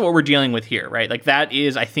 And that's what we're dealing with here, right? Like, that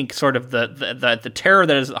is, I think, sort of the terror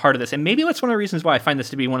that is at the heart of this. And maybe that's one of the reasons why I find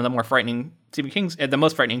this to be one of the more frightening the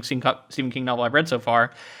most frightening Stephen King novel I've read so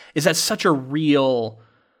far, is that such a real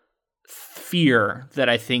fear that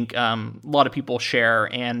I think a lot of people share,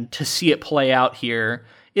 and to see it play out here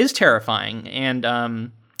is terrifying.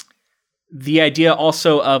 And the idea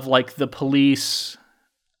also of like the police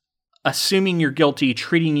assuming you're guilty,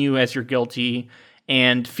 treating you as you're guilty,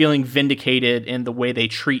 and feeling vindicated in the way they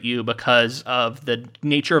treat you because of the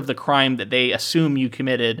nature of the crime that they assume you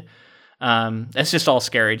committed. It's just all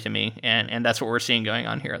scary to me, and that's what we're seeing going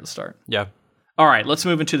on here at the start. Yeah. All right, let's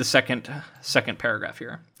move into the second paragraph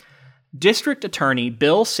here. District Attorney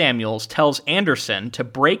Bill Samuels tells Anderson to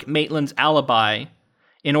break Maitland's alibi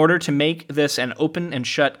in order to make this an open and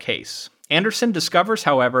shut case. Anderson discovers,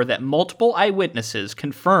 however, that multiple eyewitnesses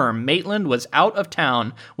confirm Maitland was out of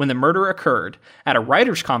town when the murder occurred, at a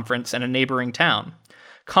writers' conference in a neighboring town.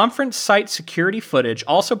 Conference site security footage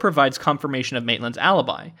also provides confirmation of Maitland's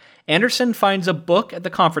alibi. Anderson finds a book at the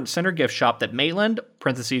conference center gift shop that Maitland,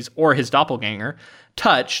 parentheses, or his doppelganger,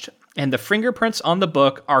 touched, and the fingerprints on the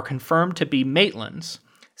book are confirmed to be Maitland's.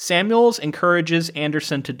 Samuels encourages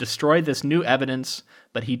Anderson to destroy this new evidence,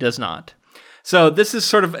 but he does not. So this is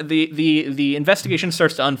sort of the investigation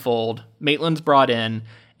starts to unfold. Maitland's brought in,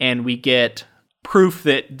 and we get proof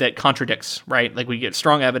that contradicts, right? Like we get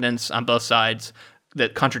strong evidence on both sides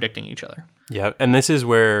that contradicting each other. Yeah, and this is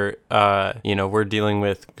where we're dealing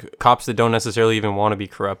with cops that don't necessarily even want to be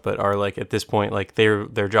corrupt, but are like at this point like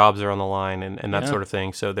their jobs are on the line and that sort of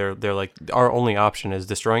thing. So they're like our only option is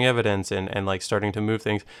destroying evidence and like starting to move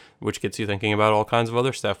things, which gets you thinking about all kinds of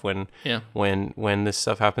other stuff when this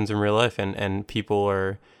stuff happens in real life and people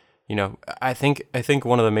are. I think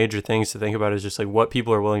one of the major things to think about is just like what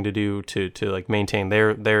people are willing to do to like maintain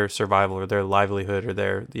their survival or their livelihood or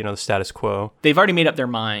their the status quo. They've already made up their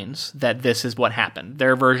minds that this is what happened.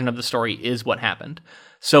 Their version of the story is what happened.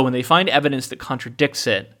 So when they find evidence that contradicts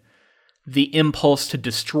it, the impulse to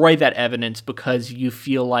destroy that evidence because you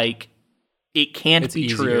feel like it can't be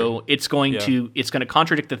true, it's going to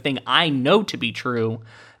contradict the thing I know to be true.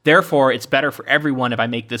 Therefore, it's better for everyone if I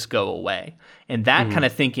make this go away. And that kind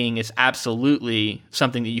of thinking is absolutely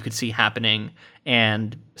something that you could see happening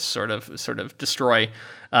and sort of destroy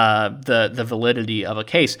the validity of a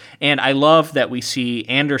case. And I love that we see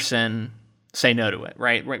Anderson say no to it,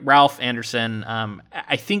 right? Ralph Anderson,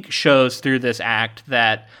 I think shows through this act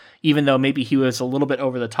that even though maybe he was a little bit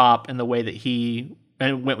over the top in the way that he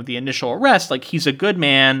went with the initial arrest, like he's a good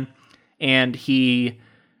man and he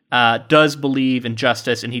does believe in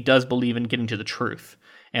justice and he does believe in getting to the truth.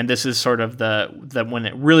 And this is sort of the when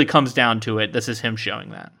it really comes down to it, this is him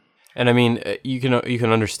showing that. And I mean, you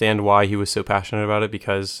can understand why he was so passionate about it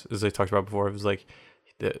because, as I talked about before, it was like,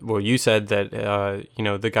 you said that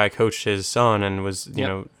the guy coached his son and was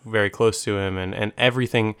very close to him and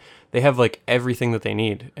everything. They have like everything that they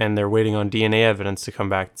need, and they're waiting on DNA evidence to come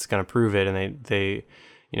back that's going to prove it. And they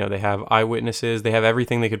have eyewitnesses, they have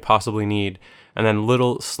everything they could possibly need. And then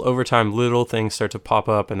over time, little things start to pop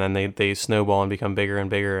up, and then they snowball and become bigger and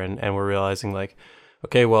bigger. And we're realizing like,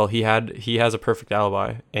 okay, well, he has a perfect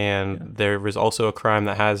alibi, and there was also a crime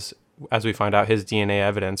that has, as we find out, his DNA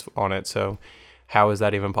evidence on it. So how is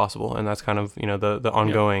that even possible? And that's kind of the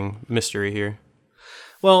ongoing mystery here.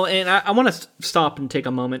 Well, and I want to stop and take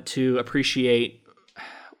a moment to appreciate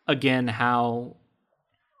again how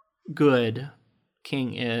good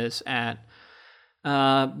King is at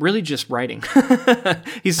really just writing.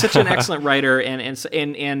 He's such an excellent writer,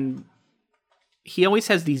 and he always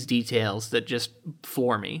has these details that just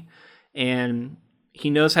floor me. And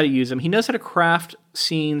he knows how to use them. He knows how to craft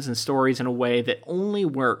scenes and stories in a way that only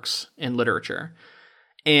works in literature.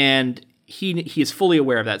 And he is fully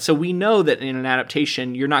aware of that. So we know that in an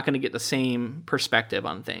adaptation, you're not going to get the same perspective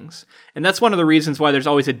on things. And that's one of the reasons why there's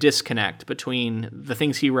always a disconnect between the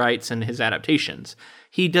things he writes and his adaptations.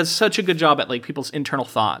 He does such a good job at like people's internal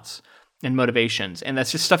thoughts and motivations. And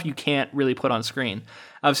that's just stuff you can't really put on screen.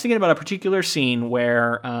 I was thinking about a particular scene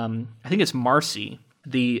where I think it's Marcy.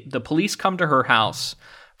 The police come to her house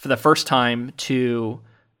for the first time to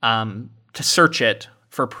search it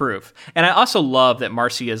for proof. And I also love that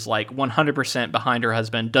Marcy is like 100% behind her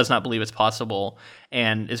husband, does not believe it's possible,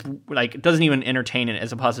 and is like doesn't even entertain it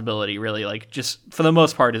as a possibility, really. Like just for the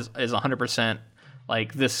most part is 100%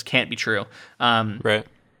 like this can't be true. Right.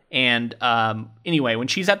 And anyway, when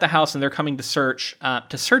she's at the house and they're coming to search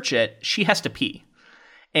it, she has to pee.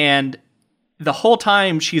 And the whole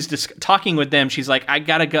time she's just talking with them, she's like, I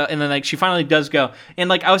gotta go. And then like she finally does go. And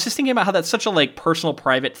like I was just thinking about how that's such a like personal,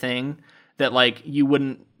 private thing that like you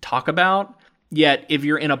wouldn't talk about. Yet if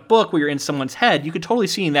you're in a book where you're in someone's head, you could totally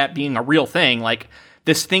see that being a real thing. Like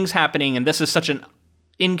this thing's happening and this is such an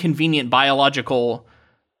inconvenient biological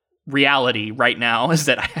reality right now is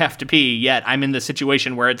that I have to pee, yet I'm in this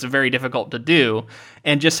situation where it's very difficult to do,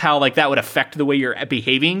 and just how like that would affect the way you're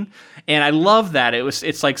behaving. And I love that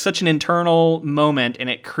it's like such an internal moment,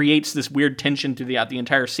 and it creates this weird tension throughout the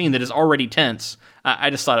entire scene that is already tense.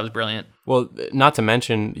 I just thought it was brilliant. Well, not to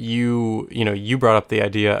mention you brought up the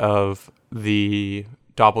idea of the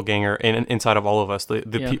doppelganger inside of all of us,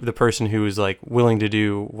 the person who is like willing to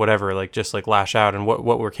do whatever, like just like lash out and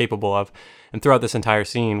what we're capable of. And throughout this entire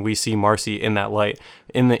scene, we see Marcy in that light.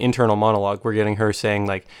 In the internal monologue, we're getting her saying,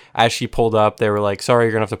 like, as she pulled up, they were like, sorry,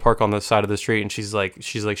 you're gonna have to park on the side of the street. And she's like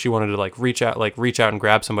she wanted to like reach out and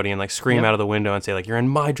grab somebody and like scream out of the window and say like, you're in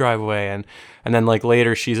my driveway. And then like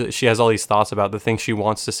later she has all these thoughts about the things she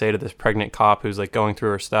wants to say to this pregnant cop who's like going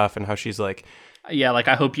through her stuff, and how she's like, yeah, like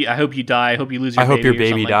I hope you die. I hope you lose your I baby. hope your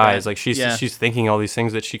baby dies. Like like she's thinking all these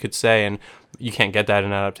things that she could say, and you can't get that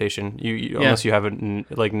in adaptation. You unless you have a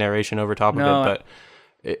like narration over top of it, but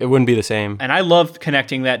it wouldn't be the same. And I love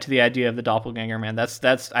connecting that to the idea of the doppelganger, man.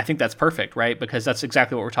 That's I think that's perfect, right? Because that's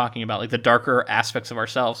exactly what we're talking about, like the darker aspects of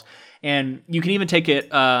ourselves. And you can even take it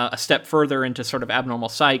a step further into sort of abnormal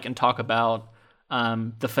psych and talk about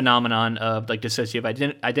the phenomenon of like dissociative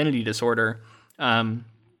identity disorder.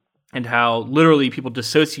 And how literally people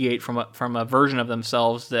dissociate from a version of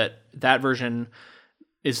themselves that version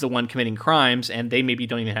is the one committing crimes, and they maybe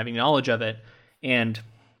don't even have any knowledge of it. And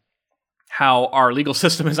how our legal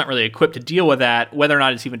system is not really equipped to deal with that. Whether or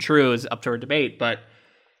not it's even true is up to our debate, but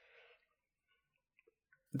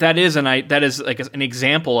that is like an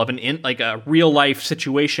example of like a real life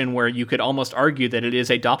situation where you could almost argue that it is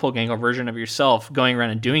a doppelganger version of yourself going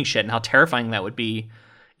around and doing shit, and how terrifying that would be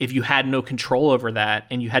if you had no control over that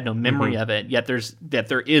and you had no memory of it, yet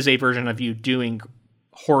there is a version of you doing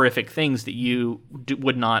horrific things that you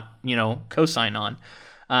would not, co-sign on.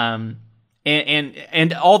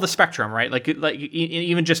 And all the spectrum, right? Like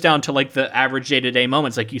even just down to like the average day-to-day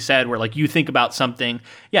moments, like you said, where like you think about something.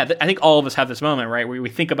 Yeah, I think all of us have this moment, right? Where we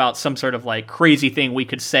think about some sort of like crazy thing we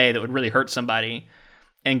could say that would really hurt somebody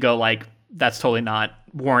and go like, that's totally not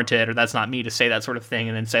warranted, or that's not me to say that sort of thing,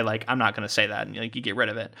 and then say like, I'm not going to say that, and like you get rid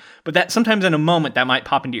of it. But that sometimes in a moment that might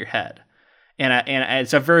pop into your head, and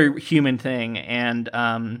it's a very human thing. And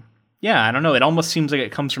I don't know, it almost seems like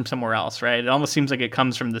it comes from somewhere else, right? It almost seems like it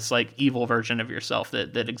comes from this like evil version of yourself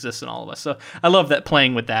that exists in all of us. So I love that,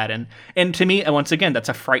 playing with that, and to me, once again, that's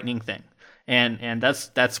a frightening thing. And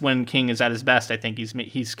that's when King is at his best. I think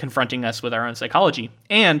he's confronting us with our own psychology,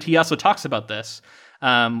 and he also talks about this.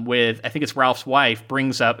 With, I think it's Ralph's wife,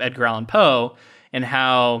 brings up Edgar Allan Poe and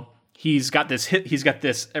how he's got this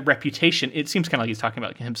reputation. It seems kind of like he's talking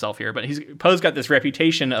about himself here, but Poe's got this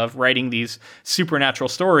reputation of writing these supernatural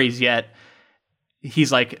stories, yet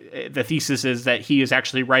he's like, the thesis is that he is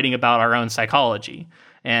actually writing about our own psychology.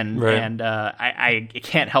 And I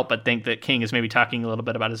can't help but think that King is maybe talking a little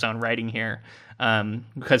bit about his own writing here,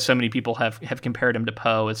 because so many people have compared him to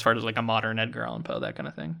Poe as far as like a modern Edgar Allan Poe, that kind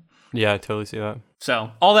of thing. Yeah, I totally see that.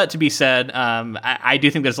 So all that to be said, I do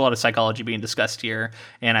think there's a lot of psychology being discussed here,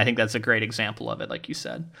 and I think that's a great example of it, like you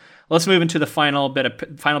said. Let's move into the final bit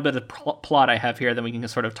of plot I have here, then we can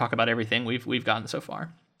sort of talk about everything we've gotten so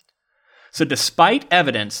far. So despite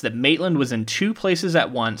evidence that Maitland was in two places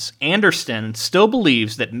at once, Anderson still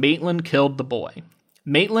believes that Maitland killed the boy.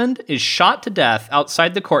 Maitland is shot to death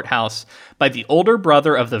outside the courthouse by the older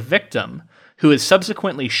brother of the victim, who is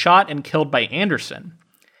subsequently shot and killed by Anderson.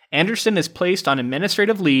 Anderson is placed on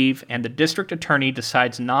administrative leave, and the district attorney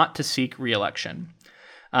decides not to seek re-election.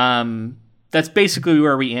 That's basically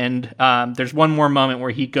where we end. There's one more moment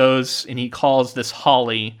where he goes and he calls this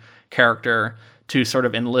Holly character to sort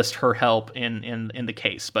of enlist her help in the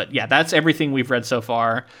case. But yeah, that's everything we've read so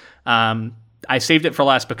far. I saved it for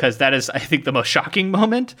last because that is, I think, the most shocking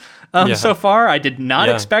moment so far. I did not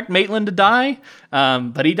expect Maitland to die,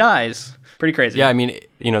 but he dies. Pretty crazy. Yeah, I mean,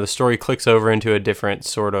 the story clicks over into a different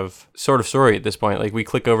sort of story at this point. Like, we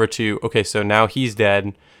click over to, okay, so now he's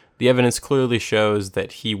dead. The evidence clearly shows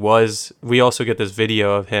that he was. We also get this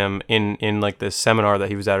video of him in like this seminar that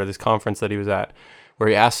he was at, or this conference that he was at, where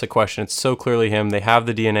he asks a question. It's so clearly him. They have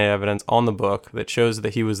the DNA evidence on the book that shows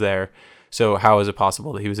that he was there. So how is it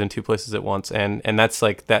possible that he was in two places at once? And that's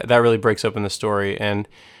like that really breaks open the story. And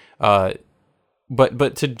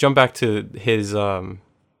but to jump back to his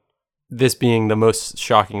this being the most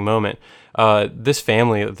shocking moment, this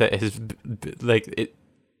family that is like it,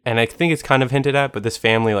 and I think it's kind of hinted at, but this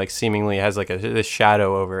family like seemingly has like this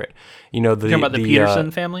shadow over it. You're talking about the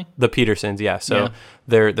Peterson family? The Petersons, yeah. So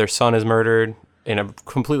their son is murdered in a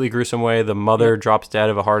completely gruesome way. The mother drops dead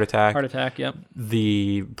of a heart attack. Yep.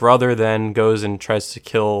 The brother then goes and tries to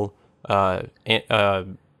kill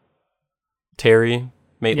Terry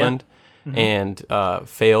Maitland and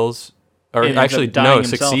fails. Or actually, no,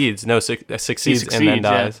 succeeds. No, succeeds and then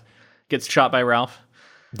dies. Yeah. Gets shot by Ralph.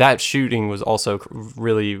 That shooting was also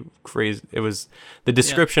really crazy. It was, the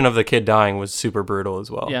description of the kid dying was super brutal as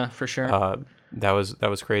well. Yeah, for sure. That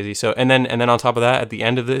was crazy. So and then on top of that, at the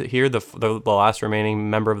end of the last remaining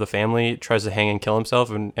member of the family tries to hang and kill himself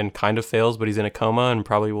and kind of fails, but he's in a coma and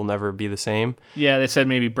probably will never be the same. Yeah, they said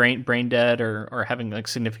maybe brain dead or having like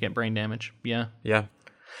significant brain damage. Yeah. Yeah.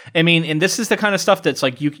 I mean, and this is the kind of stuff that's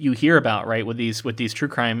like you hear about, right, with these true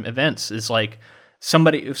crime events, is like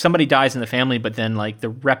if somebody dies in the family, but then like the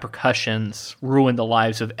repercussions ruin the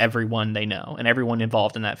lives of everyone they know and everyone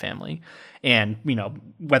involved in that family. And, you know,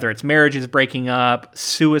 whether it's marriages breaking up,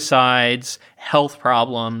 suicides, health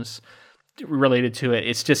problems related to it,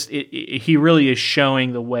 it's just he really is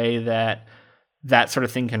showing the way that sort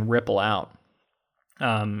of thing can ripple out.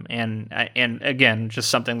 And again, just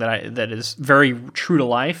something that is very true to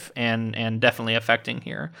life and definitely affecting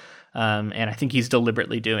here. And I think he's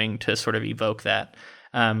deliberately doing to sort of evoke that.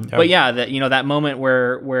 But yeah, that moment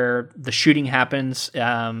where the shooting happens,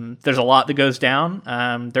 there's a lot that goes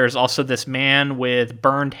down. There's also this man with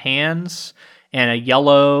burned hands and a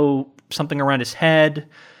yellow something around his head.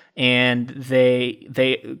 And the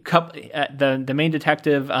main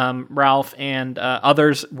detective, Ralph, and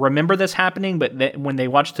others remember this happening, but when they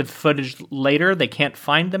watch the footage later, they can't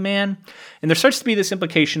find the man. And there starts to be this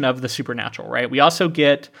implication of the supernatural, right? We also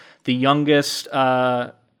get the youngest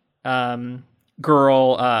girl,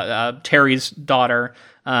 Terry's daughter.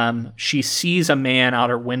 She sees a man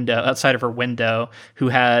outside of her window who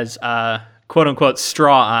has quote unquote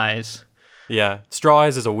straw eyes. Yeah, straw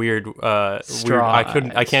eyes is a weird.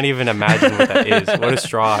 I can't even imagine what that is. What does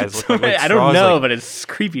straw eyes look like? I don't know, but it's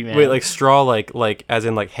creepy, man. Wait, like straw, like as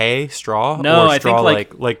in like hay straw? No, or straw, I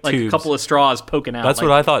think like a couple of straws poking out. That's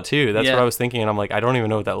what I thought too. That's what I was thinking, and I'm like, I don't even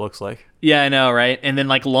know what that looks like. Yeah, I know, right? And then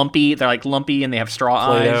like lumpy, they're like lumpy, and they have straw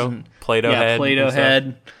eyes. Play-Doh head. Play-Doh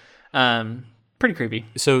head. Pretty creepy.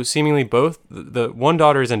 So seemingly both the one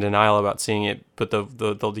daughter is in denial about seeing it, but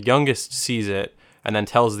the youngest sees it. And then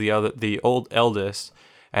tells the eldest,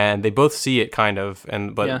 and they both see it kind of,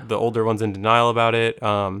 but the older one's in denial about it.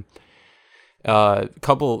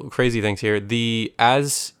 Couple crazy things here.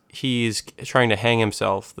 As he's trying to hang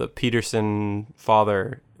himself, the Peterson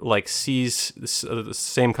father like sees the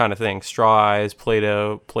same kind of thing: straw eyes,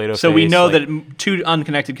 Play-Doh. So face, we know that two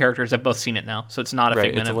unconnected characters have both seen it now. So it's not a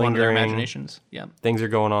figment of one of their imaginations. Yeah, things are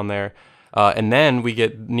going on there. And then we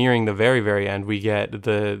get nearing the very, very end. We get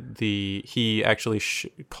he actually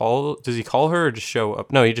does he call her or just show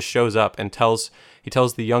up? No, he just shows up and tells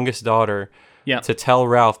the youngest daughter to tell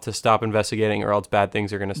Ralph to stop investigating or else bad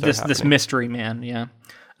things are going to start happening. This mystery man, yeah.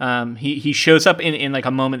 He shows up in like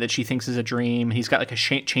a moment that she thinks is a dream. He's got like a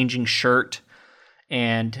changing shirt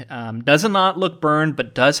and does not look burned,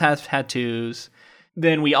 but does have tattoos.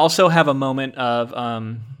 Then we also have a moment of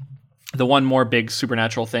the one more big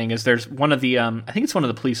supernatural thing is there's one of the, I think it's one of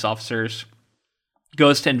the police officers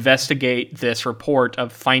goes to investigate this report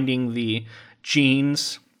of finding the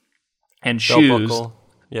jeans and shoes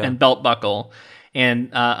and belt buckle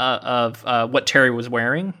and of what Terry was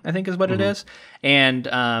wearing, I think is what it is.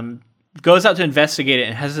 And goes out to investigate it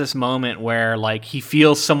and has this moment where like he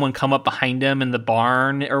feels someone come up behind him in the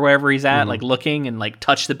barn or wherever he's at, like looking and like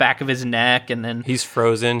touch the back of his neck, and then he's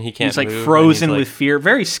frozen. He can't. He's like move, frozen with fear.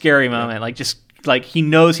 Very scary moment. Like just like he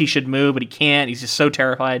knows he should move, but he can't. He's just so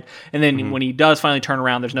terrified. And then when he does finally turn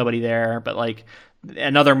around, there's nobody there. But like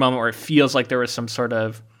another moment where it feels like there was some sort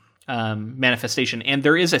of manifestation, and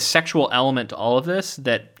there is a sexual element to all of this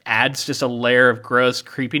that adds just a layer of gross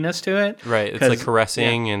creepiness to it. Right, it's like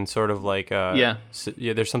caressing and sort of like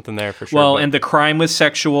there's something there for sure. Well, and the crime was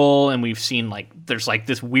sexual, and we've seen like there's like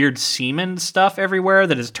this weird semen stuff everywhere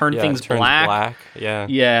that has turned things black.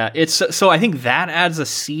 Yeah. It's so I think that adds a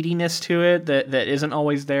seediness to it that isn't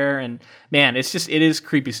always there, and man, it is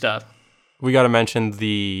creepy stuff. We got to mention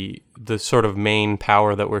the sort of main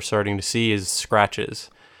power that we're starting to see is scratches.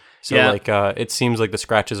 So it seems like the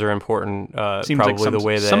scratches are important. Seems probably like the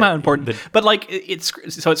way that somehow important. But like it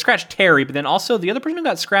scratched Terry, but then also the other person who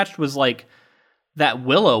got scratched was like that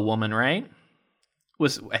Willow woman, right?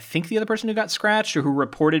 Was I think the other person who got scratched or who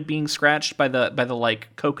reported being scratched by the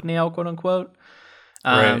like coke nail, quote unquote.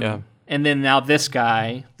 Right. Yeah. And then now this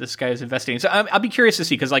guy is investigating. So I'll be curious to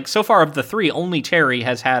see, because like so far of the three, only Terry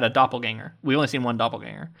has had a doppelganger. We've only seen one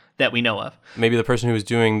doppelganger that we know of. Maybe the person who was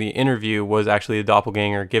doing the interview was actually a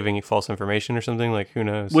doppelganger giving false information or something. Like, who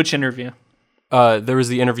knows? Which interview? There was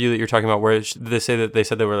the interview that you're talking about where they said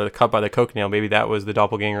they were cut by the coke nail. Maybe that was the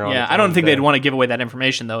doppelganger. Yeah, I don't think they'd want to give away that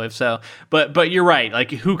information though. If so, but you're right.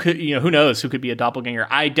 Like, who knows who could be a doppelganger?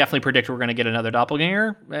 I definitely predict we're going to get another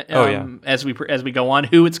doppelganger. As we go on,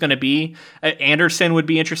 who it's going to be. Anderson would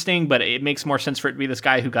be interesting, but it makes more sense for it to be this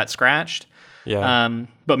guy who got scratched.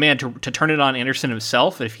 But man, to turn it on Anderson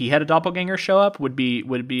himself, if he had a doppelganger show up, would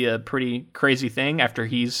be a pretty crazy thing after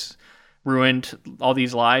he's ruined all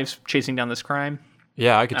these lives chasing down this crime.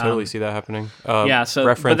 Yeah, I could totally see that happening.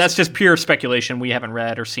 But that's just pure speculation. We haven't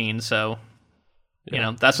read or seen, so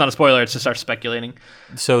that's not a spoiler. It's just our speculating.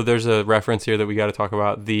 So there's a reference here that we got to talk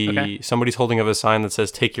about. Somebody's holding up a sign that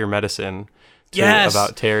says "Take your medicine."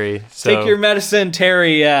 About Terry. So. Take your medicine,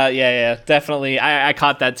 Terry. Yeah, definitely. I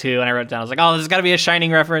caught that too, and I wrote it down. I was like, oh, this has got to be a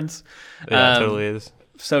Shining reference. Yeah, it totally is.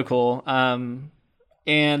 So cool.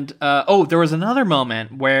 There was another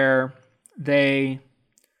moment where they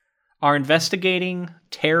are investigating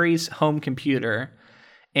Terry's home computer,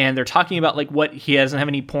 and they're talking about like what he doesn't have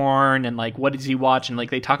any porn, and like what does he watch, and like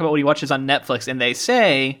they talk about what he watches on Netflix, and they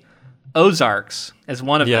say Ozarks as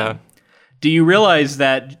one of them. Do you realize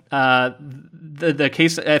that the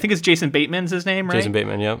case? I think it's Jason Bateman's his name, right? Jason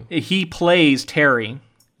Bateman, yeah. He plays Terry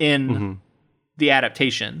in the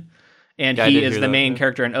adaptation, and he is the main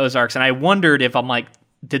character in Ozarks. And I wondered if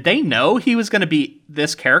did they know he was going to be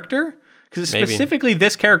this character? Because specifically,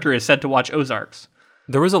 this character is said to watch Ozarks.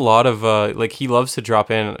 There was a lot of he loves to drop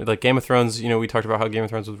in like Game of Thrones. We talked about how Game of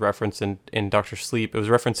Thrones was referenced in Doctor Sleep. It was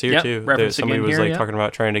referenced here too. Somebody was talking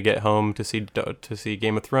about trying to get home to see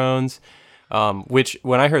Game of Thrones. Which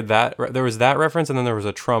when I heard that, there was that reference, and then there was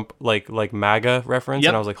a Trump like MAGA reference,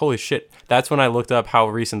 and I was like, holy shit! That's when I looked up how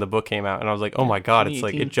recent the book came out, and I was like, oh my god, it's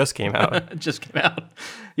like it just came out. It just came out.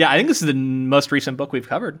 Yeah, I think this is the most recent book we've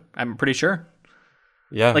covered. I'm pretty sure.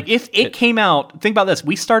 Yeah, like if it came out, think about this: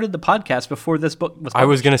 we started the podcast before this book was published. I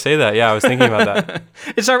was gonna say that. Yeah, I was thinking about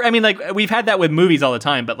that. We've had that with movies all the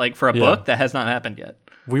time, but like for a book, that has not happened yet.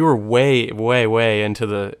 We were way into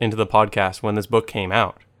the podcast when this book came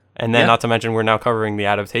out. And then, not to mention, we're now covering the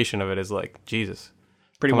adaptation of it. Is like, Jesus.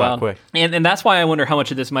 Pretty wild. Quick. And that's why I wonder how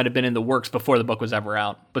much of this might have been in the works before the book was ever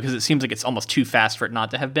out. Because it seems like it's almost too fast for it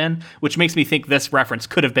not to have been. Which makes me think this reference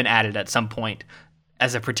could have been added at some point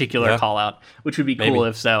as a particular call-out. Which would be cool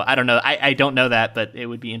if so. I don't know. I don't know that, but it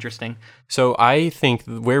would be interesting. So I think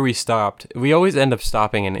where we stopped, we always end up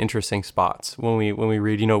stopping in interesting spots when we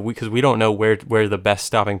read, because we don't know where the best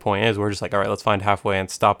stopping point is. We're just like, all right, let's find halfway and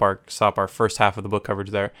stop our first half of the book coverage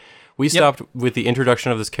there. We stopped with the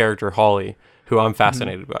introduction of this character, Holly, who I'm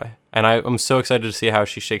fascinated by. And I'm so excited to see how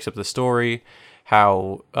she shakes up the story,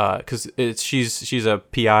 how, because she's a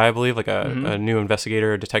PI, I believe, like a new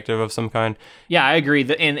investigator, a detective of some kind. Yeah, I agree.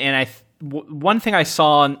 One thing I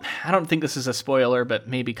saw, and I don't think this is a spoiler, but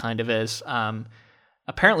maybe kind of is,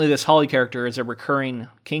 apparently this Holly character is a recurring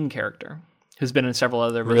King character who's been in several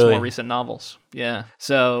other of his more recent novels. Yeah.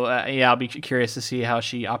 So, I'll be curious to see how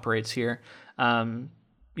she operates here.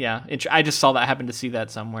 I just saw that. I happened to see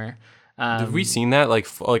that somewhere. Have we seen that like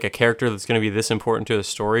a character that's going to be this important to the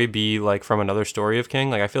story be like from another story of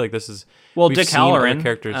King? Like I feel like this is Dick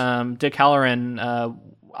Halloran. Dick Halloran,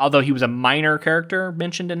 although he was a minor character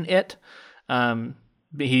mentioned in It,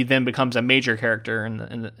 he then becomes a major character in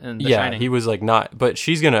the Shining. He was like not, but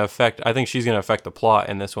she's going to affect. I think she's going to affect the plot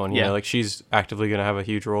in this one. You know, like she's actively going to have a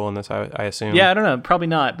huge role in this. I assume. Yeah, I don't know, probably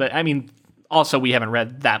not, but I mean. Also, we haven't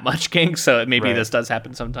read that much King, so maybe this does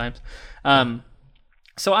happen sometimes.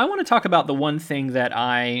 So I want to talk about the one thing that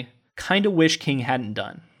I kind of wish King hadn't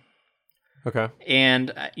done. Okay.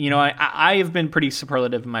 And, I have been pretty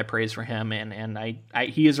superlative in my praise for him, and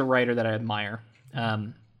he is a writer that I admire.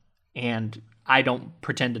 And I don't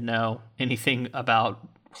pretend to know anything about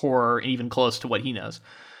horror even close to what he knows.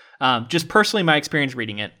 Just personally, my experience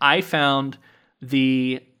reading it, I found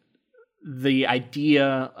the idea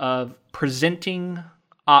of presenting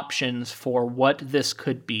options for what this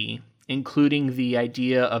could be, including the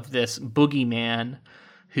idea of this boogeyman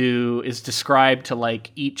who is described to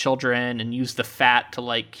like eat children and use the fat to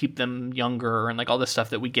like keep them younger and like all this stuff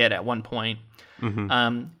that we get at one point.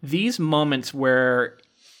 These moments where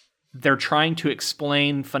they're trying to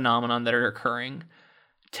explain phenomenon that are occurring,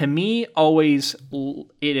 to me, always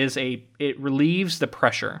it relieves the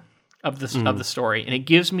pressure of the story, and it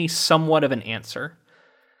gives me somewhat of an answer.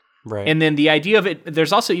 Right. And then the idea of it,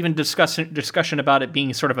 there's also even discussion about it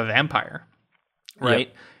being sort of a vampire, right?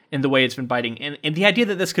 Yep. In the way it's been biting. And the idea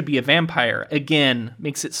that this could be a vampire, again,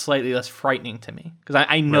 makes it slightly less frightening to me, because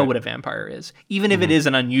I know what a vampire is, even if it is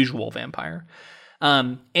an unusual vampire.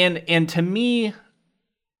 And to me,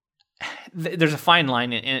 there's a fine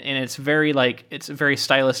line, and it's very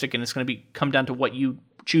stylistic, and it's going to come down to what you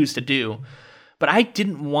choose to do. But I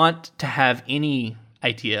didn't want to have any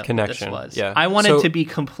idea connection. What this was. Yeah. I wanted to be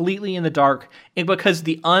completely in the dark, because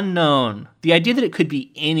the unknown, the idea that it could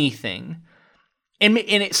be anything, and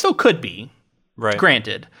it still could be, right?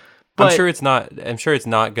 Granted, But I'm sure it's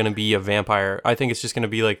not going to be a vampire. I think it's just going to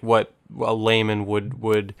be like what a layman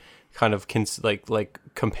would kind of like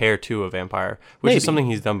compare to a vampire, which is something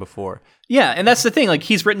he's done before. Yeah, and that's the thing. Like,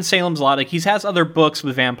 he's written Salem's Lot. Like, he has other books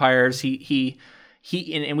with vampires. He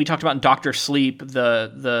and we talked about in Doctor Sleep.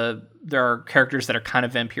 There are characters that are kind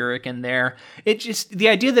of vampiric in there. It just, the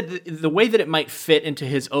idea that the way that it might fit into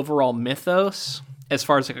his overall mythos, as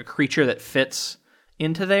far as like a creature that fits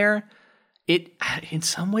into there, it in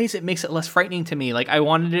some ways it makes it less frightening to me. Like, I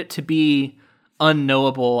wanted it to be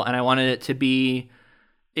unknowable, and I wanted it to be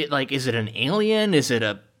like, is it an alien? Is it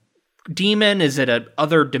a demon? Is it a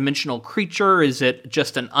other dimensional creature? Is it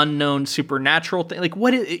just an unknown supernatural thing? Like,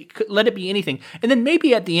 let it be anything. And then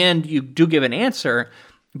maybe at the end you do give an answer,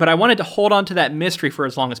 but I wanted to hold on to that mystery for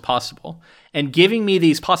as long as possible. And giving me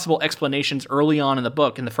these possible explanations early on in the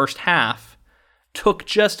book, in the first half, took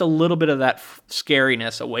just a little bit of that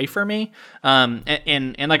scariness away from me.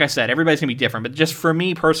 And like I said, everybody's gonna be different, but just for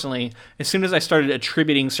me personally, as soon as I started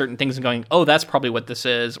attributing certain things and going, oh, that's probably what this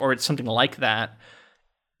is, or it's something like that,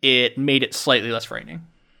 it made it slightly less frightening.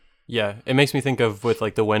 Yeah, it makes me think of with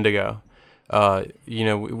like the Wendigo. You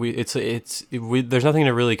know, there's nothing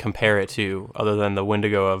to really compare it to other than the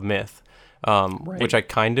Wendigo of myth, right. Which I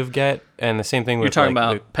kind of get. And the same thing with you're talking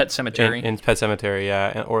about Pet Sematary. In Pet Sematary,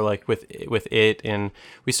 yeah, or like with it, and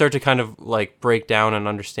we start to kind of like break down and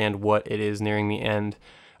understand what it is nearing the end.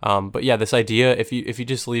 But yeah, this idea, if you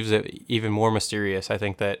just leaves it even more mysterious, I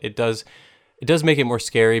think that it does make it more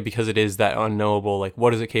scary because it is that unknowable. Like,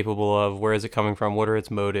 what is it capable of? Where is it coming from? What are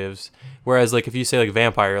its motives? Whereas, like, if you say like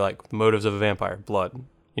vampire, like motives of a vampire, blood.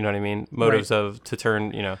 You know what I mean? Motives of to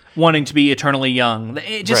turn, you know, wanting to be eternally young.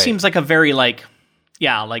 It just seems like a very like,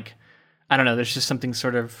 yeah, like, I don't know. There's just something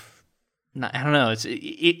sort of, I don't know.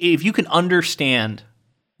 If you can understand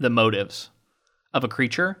the motives of a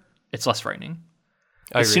creature, it's less frightening.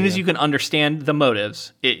 As soon as you can understand the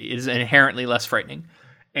motives, it is inherently less frightening.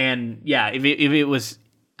 And yeah, if it was,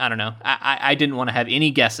 I don't know, I didn't want to have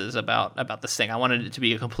any guesses about this thing. I wanted it to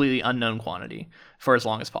be a completely unknown quantity for as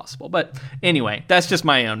long as possible. But anyway, that's just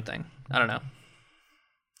my own thing. I don't know.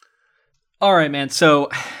 All right, man. So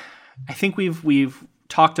I think we've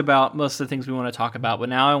talked about most of the things we want to talk about, but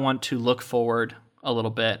now I want to look forward a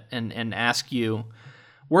little bit and ask you,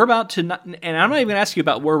 we're about to, and I'm not even going to ask you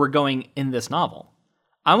about where we're going in this novel.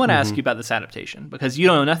 I want to ask you about this adaptation because you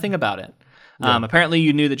don't know nothing about it. Yeah. Apparently,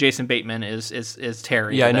 you knew that Jason Bateman is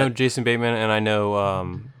Terry. Yeah, I know Jason Bateman, and I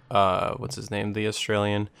know what's his name, the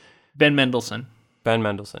Australian Ben Mendelsohn. Ben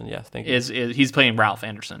Mendelsohn, yes, thank you. He's playing Ralph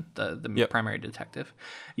Anderson, the primary detective.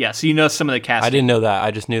 Yeah, so you know some of the cast. I didn't know that.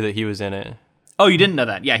 I just knew that he was in it. Oh, you didn't know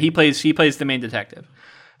that? Yeah, he plays the main detective.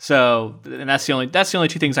 So, and that's the only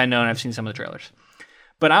two things I know, and I've seen some of the trailers.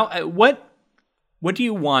 But what do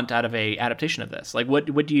you want out of a adaptation of this? Like, what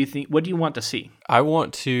do you think? What do you want to see? I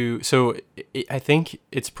want to. So I think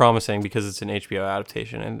it's promising because it's an HBO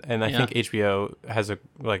adaptation, and I think HBO has a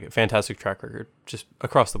fantastic track record just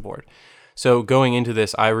across the board. So going into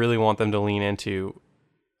this, I really want them to lean into.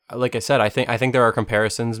 Like I said, I think there are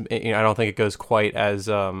comparisons. You know, I don't think it goes quite as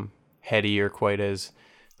heady or quite as.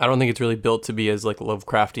 I don't think it's really built to be as like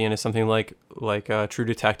Lovecraftian as something like True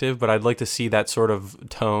Detective, but I'd like to see that sort of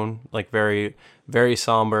tone, like very, very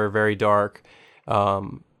somber, very dark.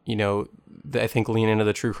 You know, I think lean into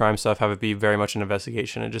the true crime stuff, have it be very much an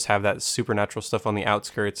investigation, and just have that supernatural stuff on the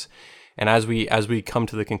outskirts. And as we come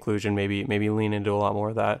to the conclusion, maybe lean into a lot more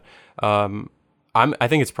of that. I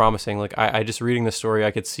think it's promising. Like I just reading the story,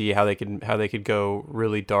 I could see how they could go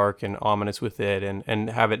really dark and ominous with it, and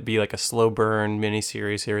have it be like a slow burn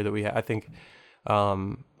miniseries here that we. I think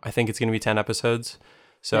it's going to be 10 episodes,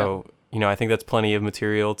 so you know I think that's plenty of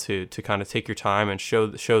material to kind of take your time and show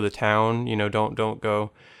the town. You know, don't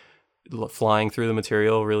go flying through the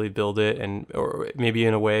material. Really build it, and or maybe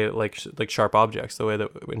in a way like Sharp Objects, the way that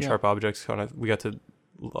in Sharp Objects kind of we got to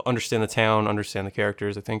understand the town, understand the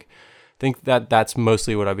characters. I think that's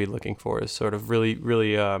mostly what I'd be looking for, is sort of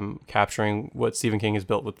really capturing what Stephen King has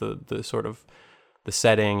built with the sort of the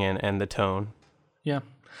setting and the tone. Yeah,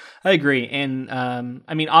 I agree. And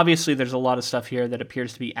I mean, obviously there's a lot of stuff here that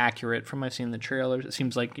appears to be accurate from what I've seen in the trailers. It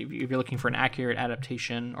seems like if you're looking for an accurate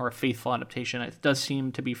adaptation or a faithful adaptation, it does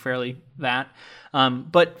seem to be fairly that.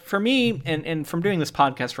 But for me, and from doing this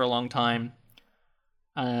podcast for a long time,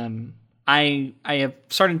 I have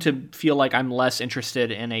started to feel like I'm less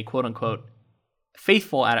interested in a quote unquote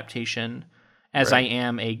faithful adaptation as I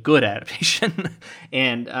am a good adaptation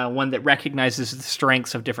and one that recognizes the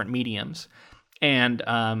strengths of different mediums. And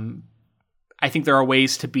I think there are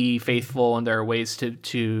ways to be faithful, and there are ways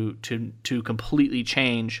to completely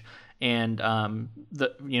change and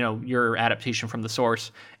your adaptation from the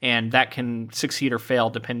source, and that can succeed or fail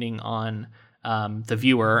depending on the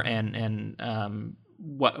viewer and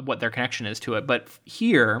what their connection is to it. But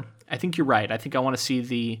here, I think you're right. I think I want to see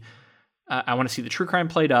the true crime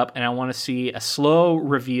played up, and I want to see a slow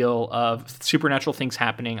reveal of supernatural things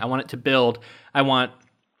happening. I want it to build. I want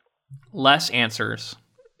less answers.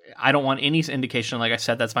 I don't want any indication. Like I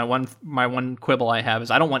said, that's my one quibble I have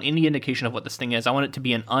is I don't want any indication of what this thing is. I want it to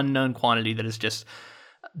be an unknown quantity that is just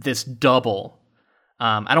this double.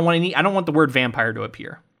 I don't want the word vampire to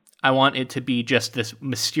appear. I want it to be just this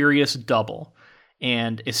mysterious double.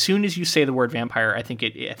 And as soon as you say the word vampire, I think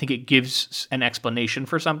it gives an explanation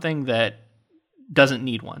for something that doesn't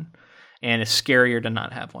need one, and is scarier to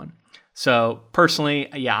not have one. So personally,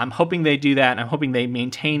 yeah, I'm hoping they do that, and I'm hoping they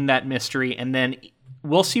maintain that mystery, and then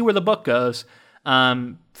we'll see where the book goes.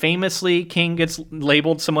 Famously, King gets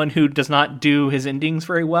labeled someone who does not do his endings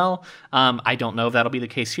very well. I don't know if that'll be the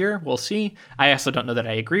case here. We'll see. I also don't know that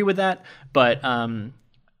I agree with that, but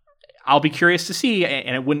I'll be curious to see,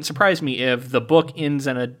 and it wouldn't surprise me if the book ends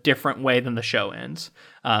in a different way than the show ends,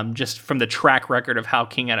 just from the track record of how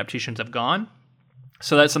King adaptations have gone.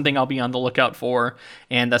 So that's something I'll be on the lookout for,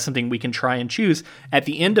 and that's something we can try and choose. At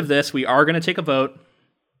the end of this, we are going to take a vote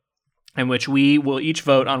in which we will each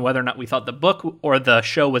vote on whether or not we thought the book or the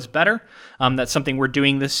show was better. That's something we're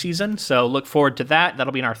doing this season, so look forward to that.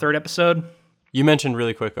 That'll be in our third episode. You mentioned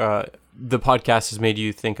really quick, the podcast has made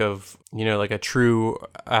you think of, like a true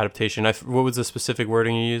adaptation. What was the specific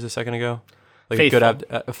wording you used a second ago? Like faithful. A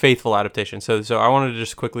good, faithful adaptation. So I wanted to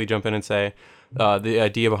just quickly jump in and say the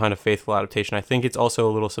idea behind a faithful adaptation, I think it's also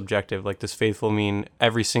a little subjective. Like, does faithful mean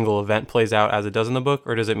every single event plays out as it does in the book,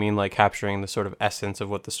 or does it mean like capturing the sort of essence of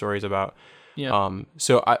what the story's about? Yeah.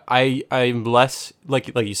 So I'm less,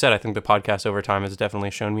 like you said, I think the podcast over time has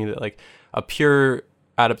definitely shown me that like a pure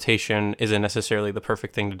adaptation isn't necessarily the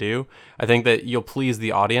perfect thing to do. I think that you'll please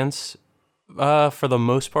the audience for the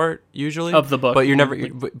most part, usually, of the book, but you're never,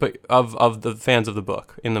 but of the fans of the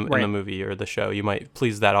book in the movie or the show, you might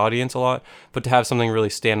please that audience a lot. But to have something really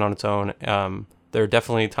stand on its own, there are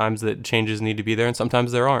definitely times that changes need to be there, and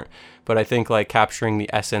sometimes there aren't. But I think like capturing the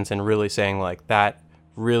essence and really saying like that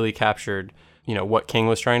really captured, what King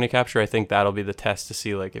was trying to capture. I think that'll be the test to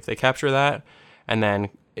see like if they capture that, and then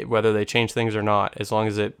whether they change things or not, as long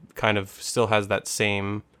as it kind of still has that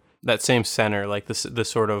same center, like the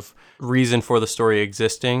sort of reason for the story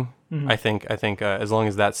existing. Mm-hmm. I think as long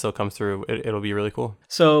as that still comes through, it'll be really cool.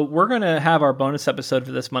 So we're going to have our bonus episode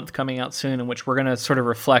for this month coming out soon, in which we're going to sort of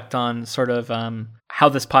reflect on sort of how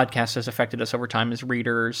this podcast has affected us over time as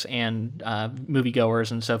readers and moviegoers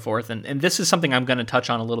and so forth. And this is something I'm going to touch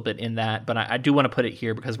on a little bit in that, but I do want to put it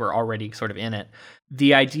here because we're already sort of in it.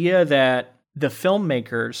 The idea that the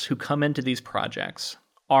filmmakers who come into these projects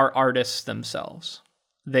are artists themselves.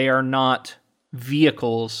 They are not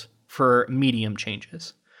vehicles for medium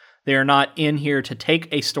changes. They are not in here to take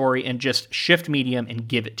a story and just shift medium and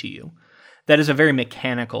give it to you. That is a very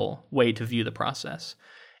mechanical way to view the process.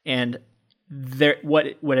 And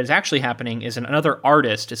what is actually happening is another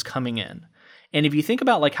artist is coming in. And if you think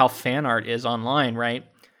about like how fan art is online, right?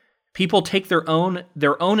 People take their own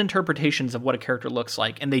interpretations of what a character looks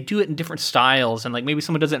like, and they do it in different styles. And like maybe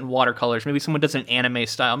someone does it in watercolors, maybe someone does it in anime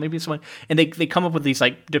style, and they come up with these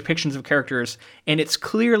like depictions of characters, and it's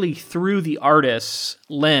clearly through the artist's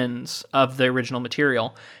lens of the original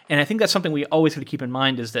material. And I think that's something we always have to keep in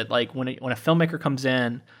mind, is that like when a filmmaker comes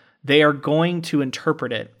in, they are going to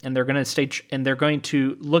interpret it, and they're going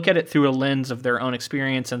to look at it through a lens of their own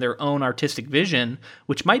experience and their own artistic vision,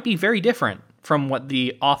 which might be very different from what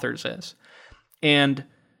the author's is. And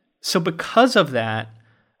so because of that,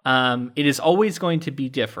 it is always going to be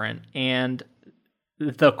different, and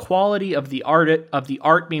the quality of the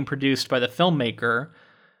art being produced by the filmmaker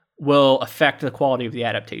will affect the quality of the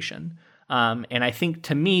adaptation. And I think,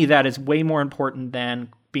 to me, that is way more important than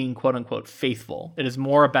being quote unquote faithful. It is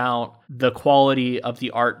more about the quality of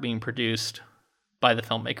the art being produced by the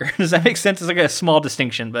filmmaker. Does that make sense? It's like a small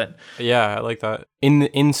distinction, but yeah, I like that.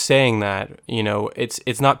 In saying that,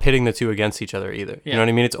 it's not pitting the two against each other either. You know what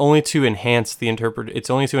I mean? It's only to enhance it's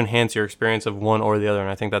only to enhance your experience of one or the other. And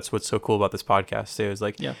I think that's what's so cool about this podcast too. Is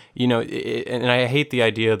like, and I hate the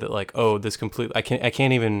idea that like, oh, this completely, I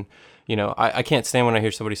can't even. I can't stand when I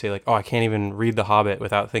hear somebody say like, oh, I can't even read The Hobbit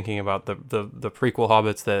without thinking about the prequel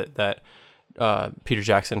Hobbits that Peter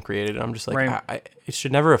Jackson created. And I'm just like, right. It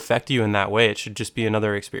should never affect you in that way. It should just be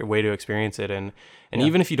another way to experience it. And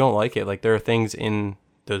even if you don't like it, like there are things in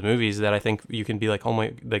those movies that I think you can be like, oh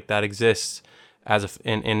my, like that exists as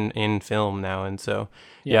in film now. And so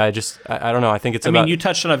I don't know. I think it's I mean, you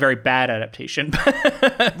touched on a very bad adaptation,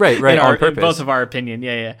 right, on purpose. In both of our opinion,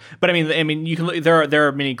 yeah. But I mean, you can look, there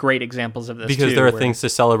are many great examples of this because too, there are things to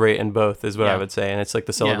celebrate in both, is what I would say, and it's like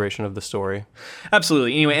the celebration of the story.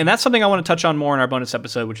 Absolutely. Anyway, and that's something I want to touch on more in our bonus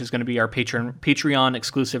episode, which is going to be our Patreon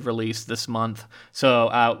exclusive release this month.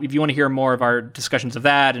 So if you want to hear more of our discussions of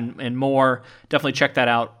that and more, definitely check that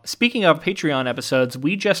out. Speaking of Patreon episodes,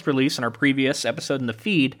 we just released in our previous episode in the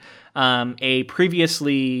feed a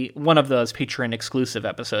previously one of those Patreon exclusive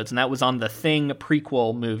episodes, and that was on the Thing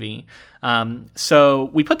prequel movie. So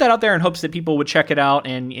we put that out there in hopes that people would check it out,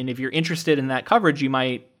 and if you're interested in that coverage, you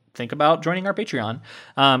might think about joining our Patreon.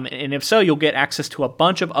 And if so, you'll get access to a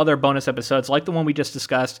bunch of other bonus episodes like the one we just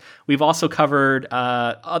discussed. We've also covered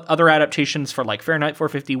other adaptations for like Fahrenheit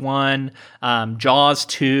 451, Jaws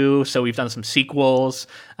 2, so we've done some sequels.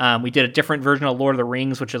 We did a different version of Lord of the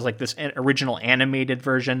Rings, which is like this original animated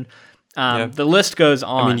version. The list goes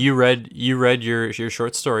on. I mean, you read your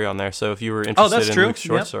short story on there, so if you were interested in Luke's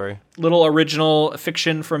short story. Little original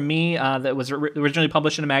fiction from me that was originally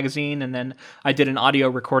published in a magazine, and then I did an audio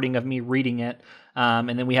recording of me reading it.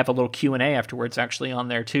 And then we have a little Q&A afterwards actually on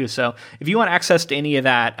there too. So if you want access to any of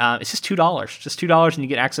that, it's just $2, and you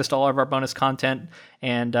get access to all of our bonus content.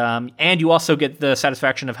 And you also get the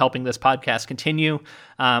satisfaction of helping this podcast continue.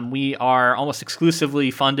 We are almost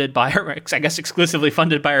exclusively funded by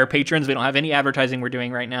our patrons. We don't have any advertising we're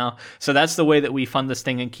doing right now. So that's the way that we fund this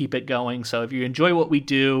thing and keep it going. So if you enjoy what we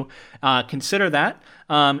do, consider that.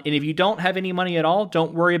 And if you don't have any money at all,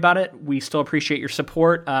 don't worry about it. We still appreciate your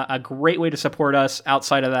support. A great way to support us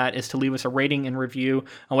outside of that is to leave us a rating and review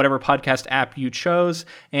on whatever podcast app you chose.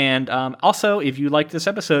 And also, if you like this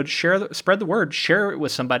episode, spread the word. Share it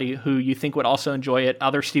with somebody who you think would also enjoy it.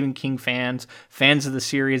 Other Stephen King fans of the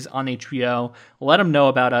series on HBO. Let them know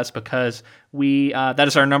about us, because that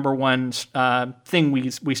is our number one thing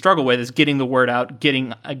we struggle with, is getting the word out,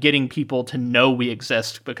 getting people to know we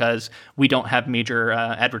exist, because we don't have major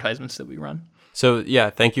advertisements that we run. So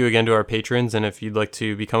thank you again to our patrons, and if you'd like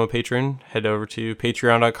to become a patron, head over to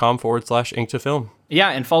patreon.com/Ink2Film. Yeah,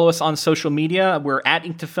 and follow us on social media. We're at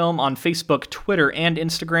Ink2Film on Facebook, Twitter, and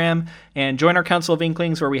Instagram, and join our Council of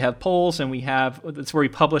Inklings, where we have polls, and that's where we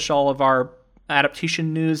publish all of our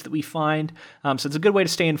adaptation news that we find. So it's a good way to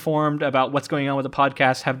stay informed about what's going on with the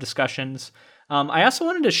podcast, have discussions. I also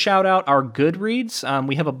wanted to shout out our Goodreads.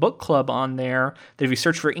 We have a book club on there that if you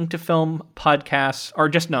search for Ink2Film podcasts,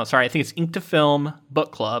 I think it's Ink2Film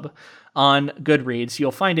Book Club on Goodreads.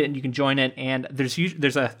 You'll find it and you can join it. And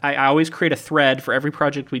I always create a thread for every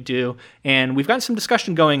project we do. And we've got some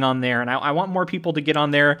discussion going on there. And I want more people to get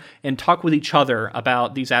on there and talk with each other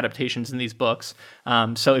about these adaptations and these books.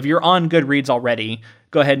 So if you're on Goodreads already,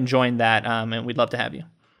 go ahead and join that. And we'd love to have you.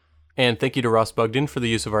 And thank you to Ross Bugden for the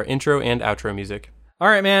use of our intro and outro music. All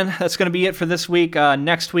right, man. That's going to be it for this week.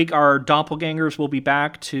 Next week, our doppelgangers will be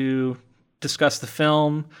back to discuss the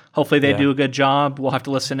film. Hopefully they do a good job. We'll have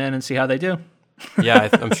to listen in and see how they do.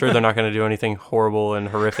 I'm sure they're not going to do anything horrible and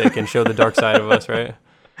horrific and show the dark side of us, right?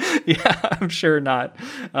 Yeah, I'm sure not.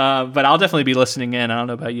 But I'll definitely be listening in. I don't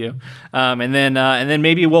know about you. And then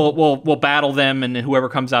maybe we'll battle them, and whoever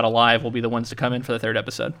comes out alive will be the ones to come in for the third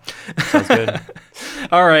episode. Sounds good.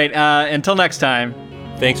 All right. Until next time.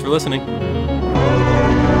 Thanks for listening.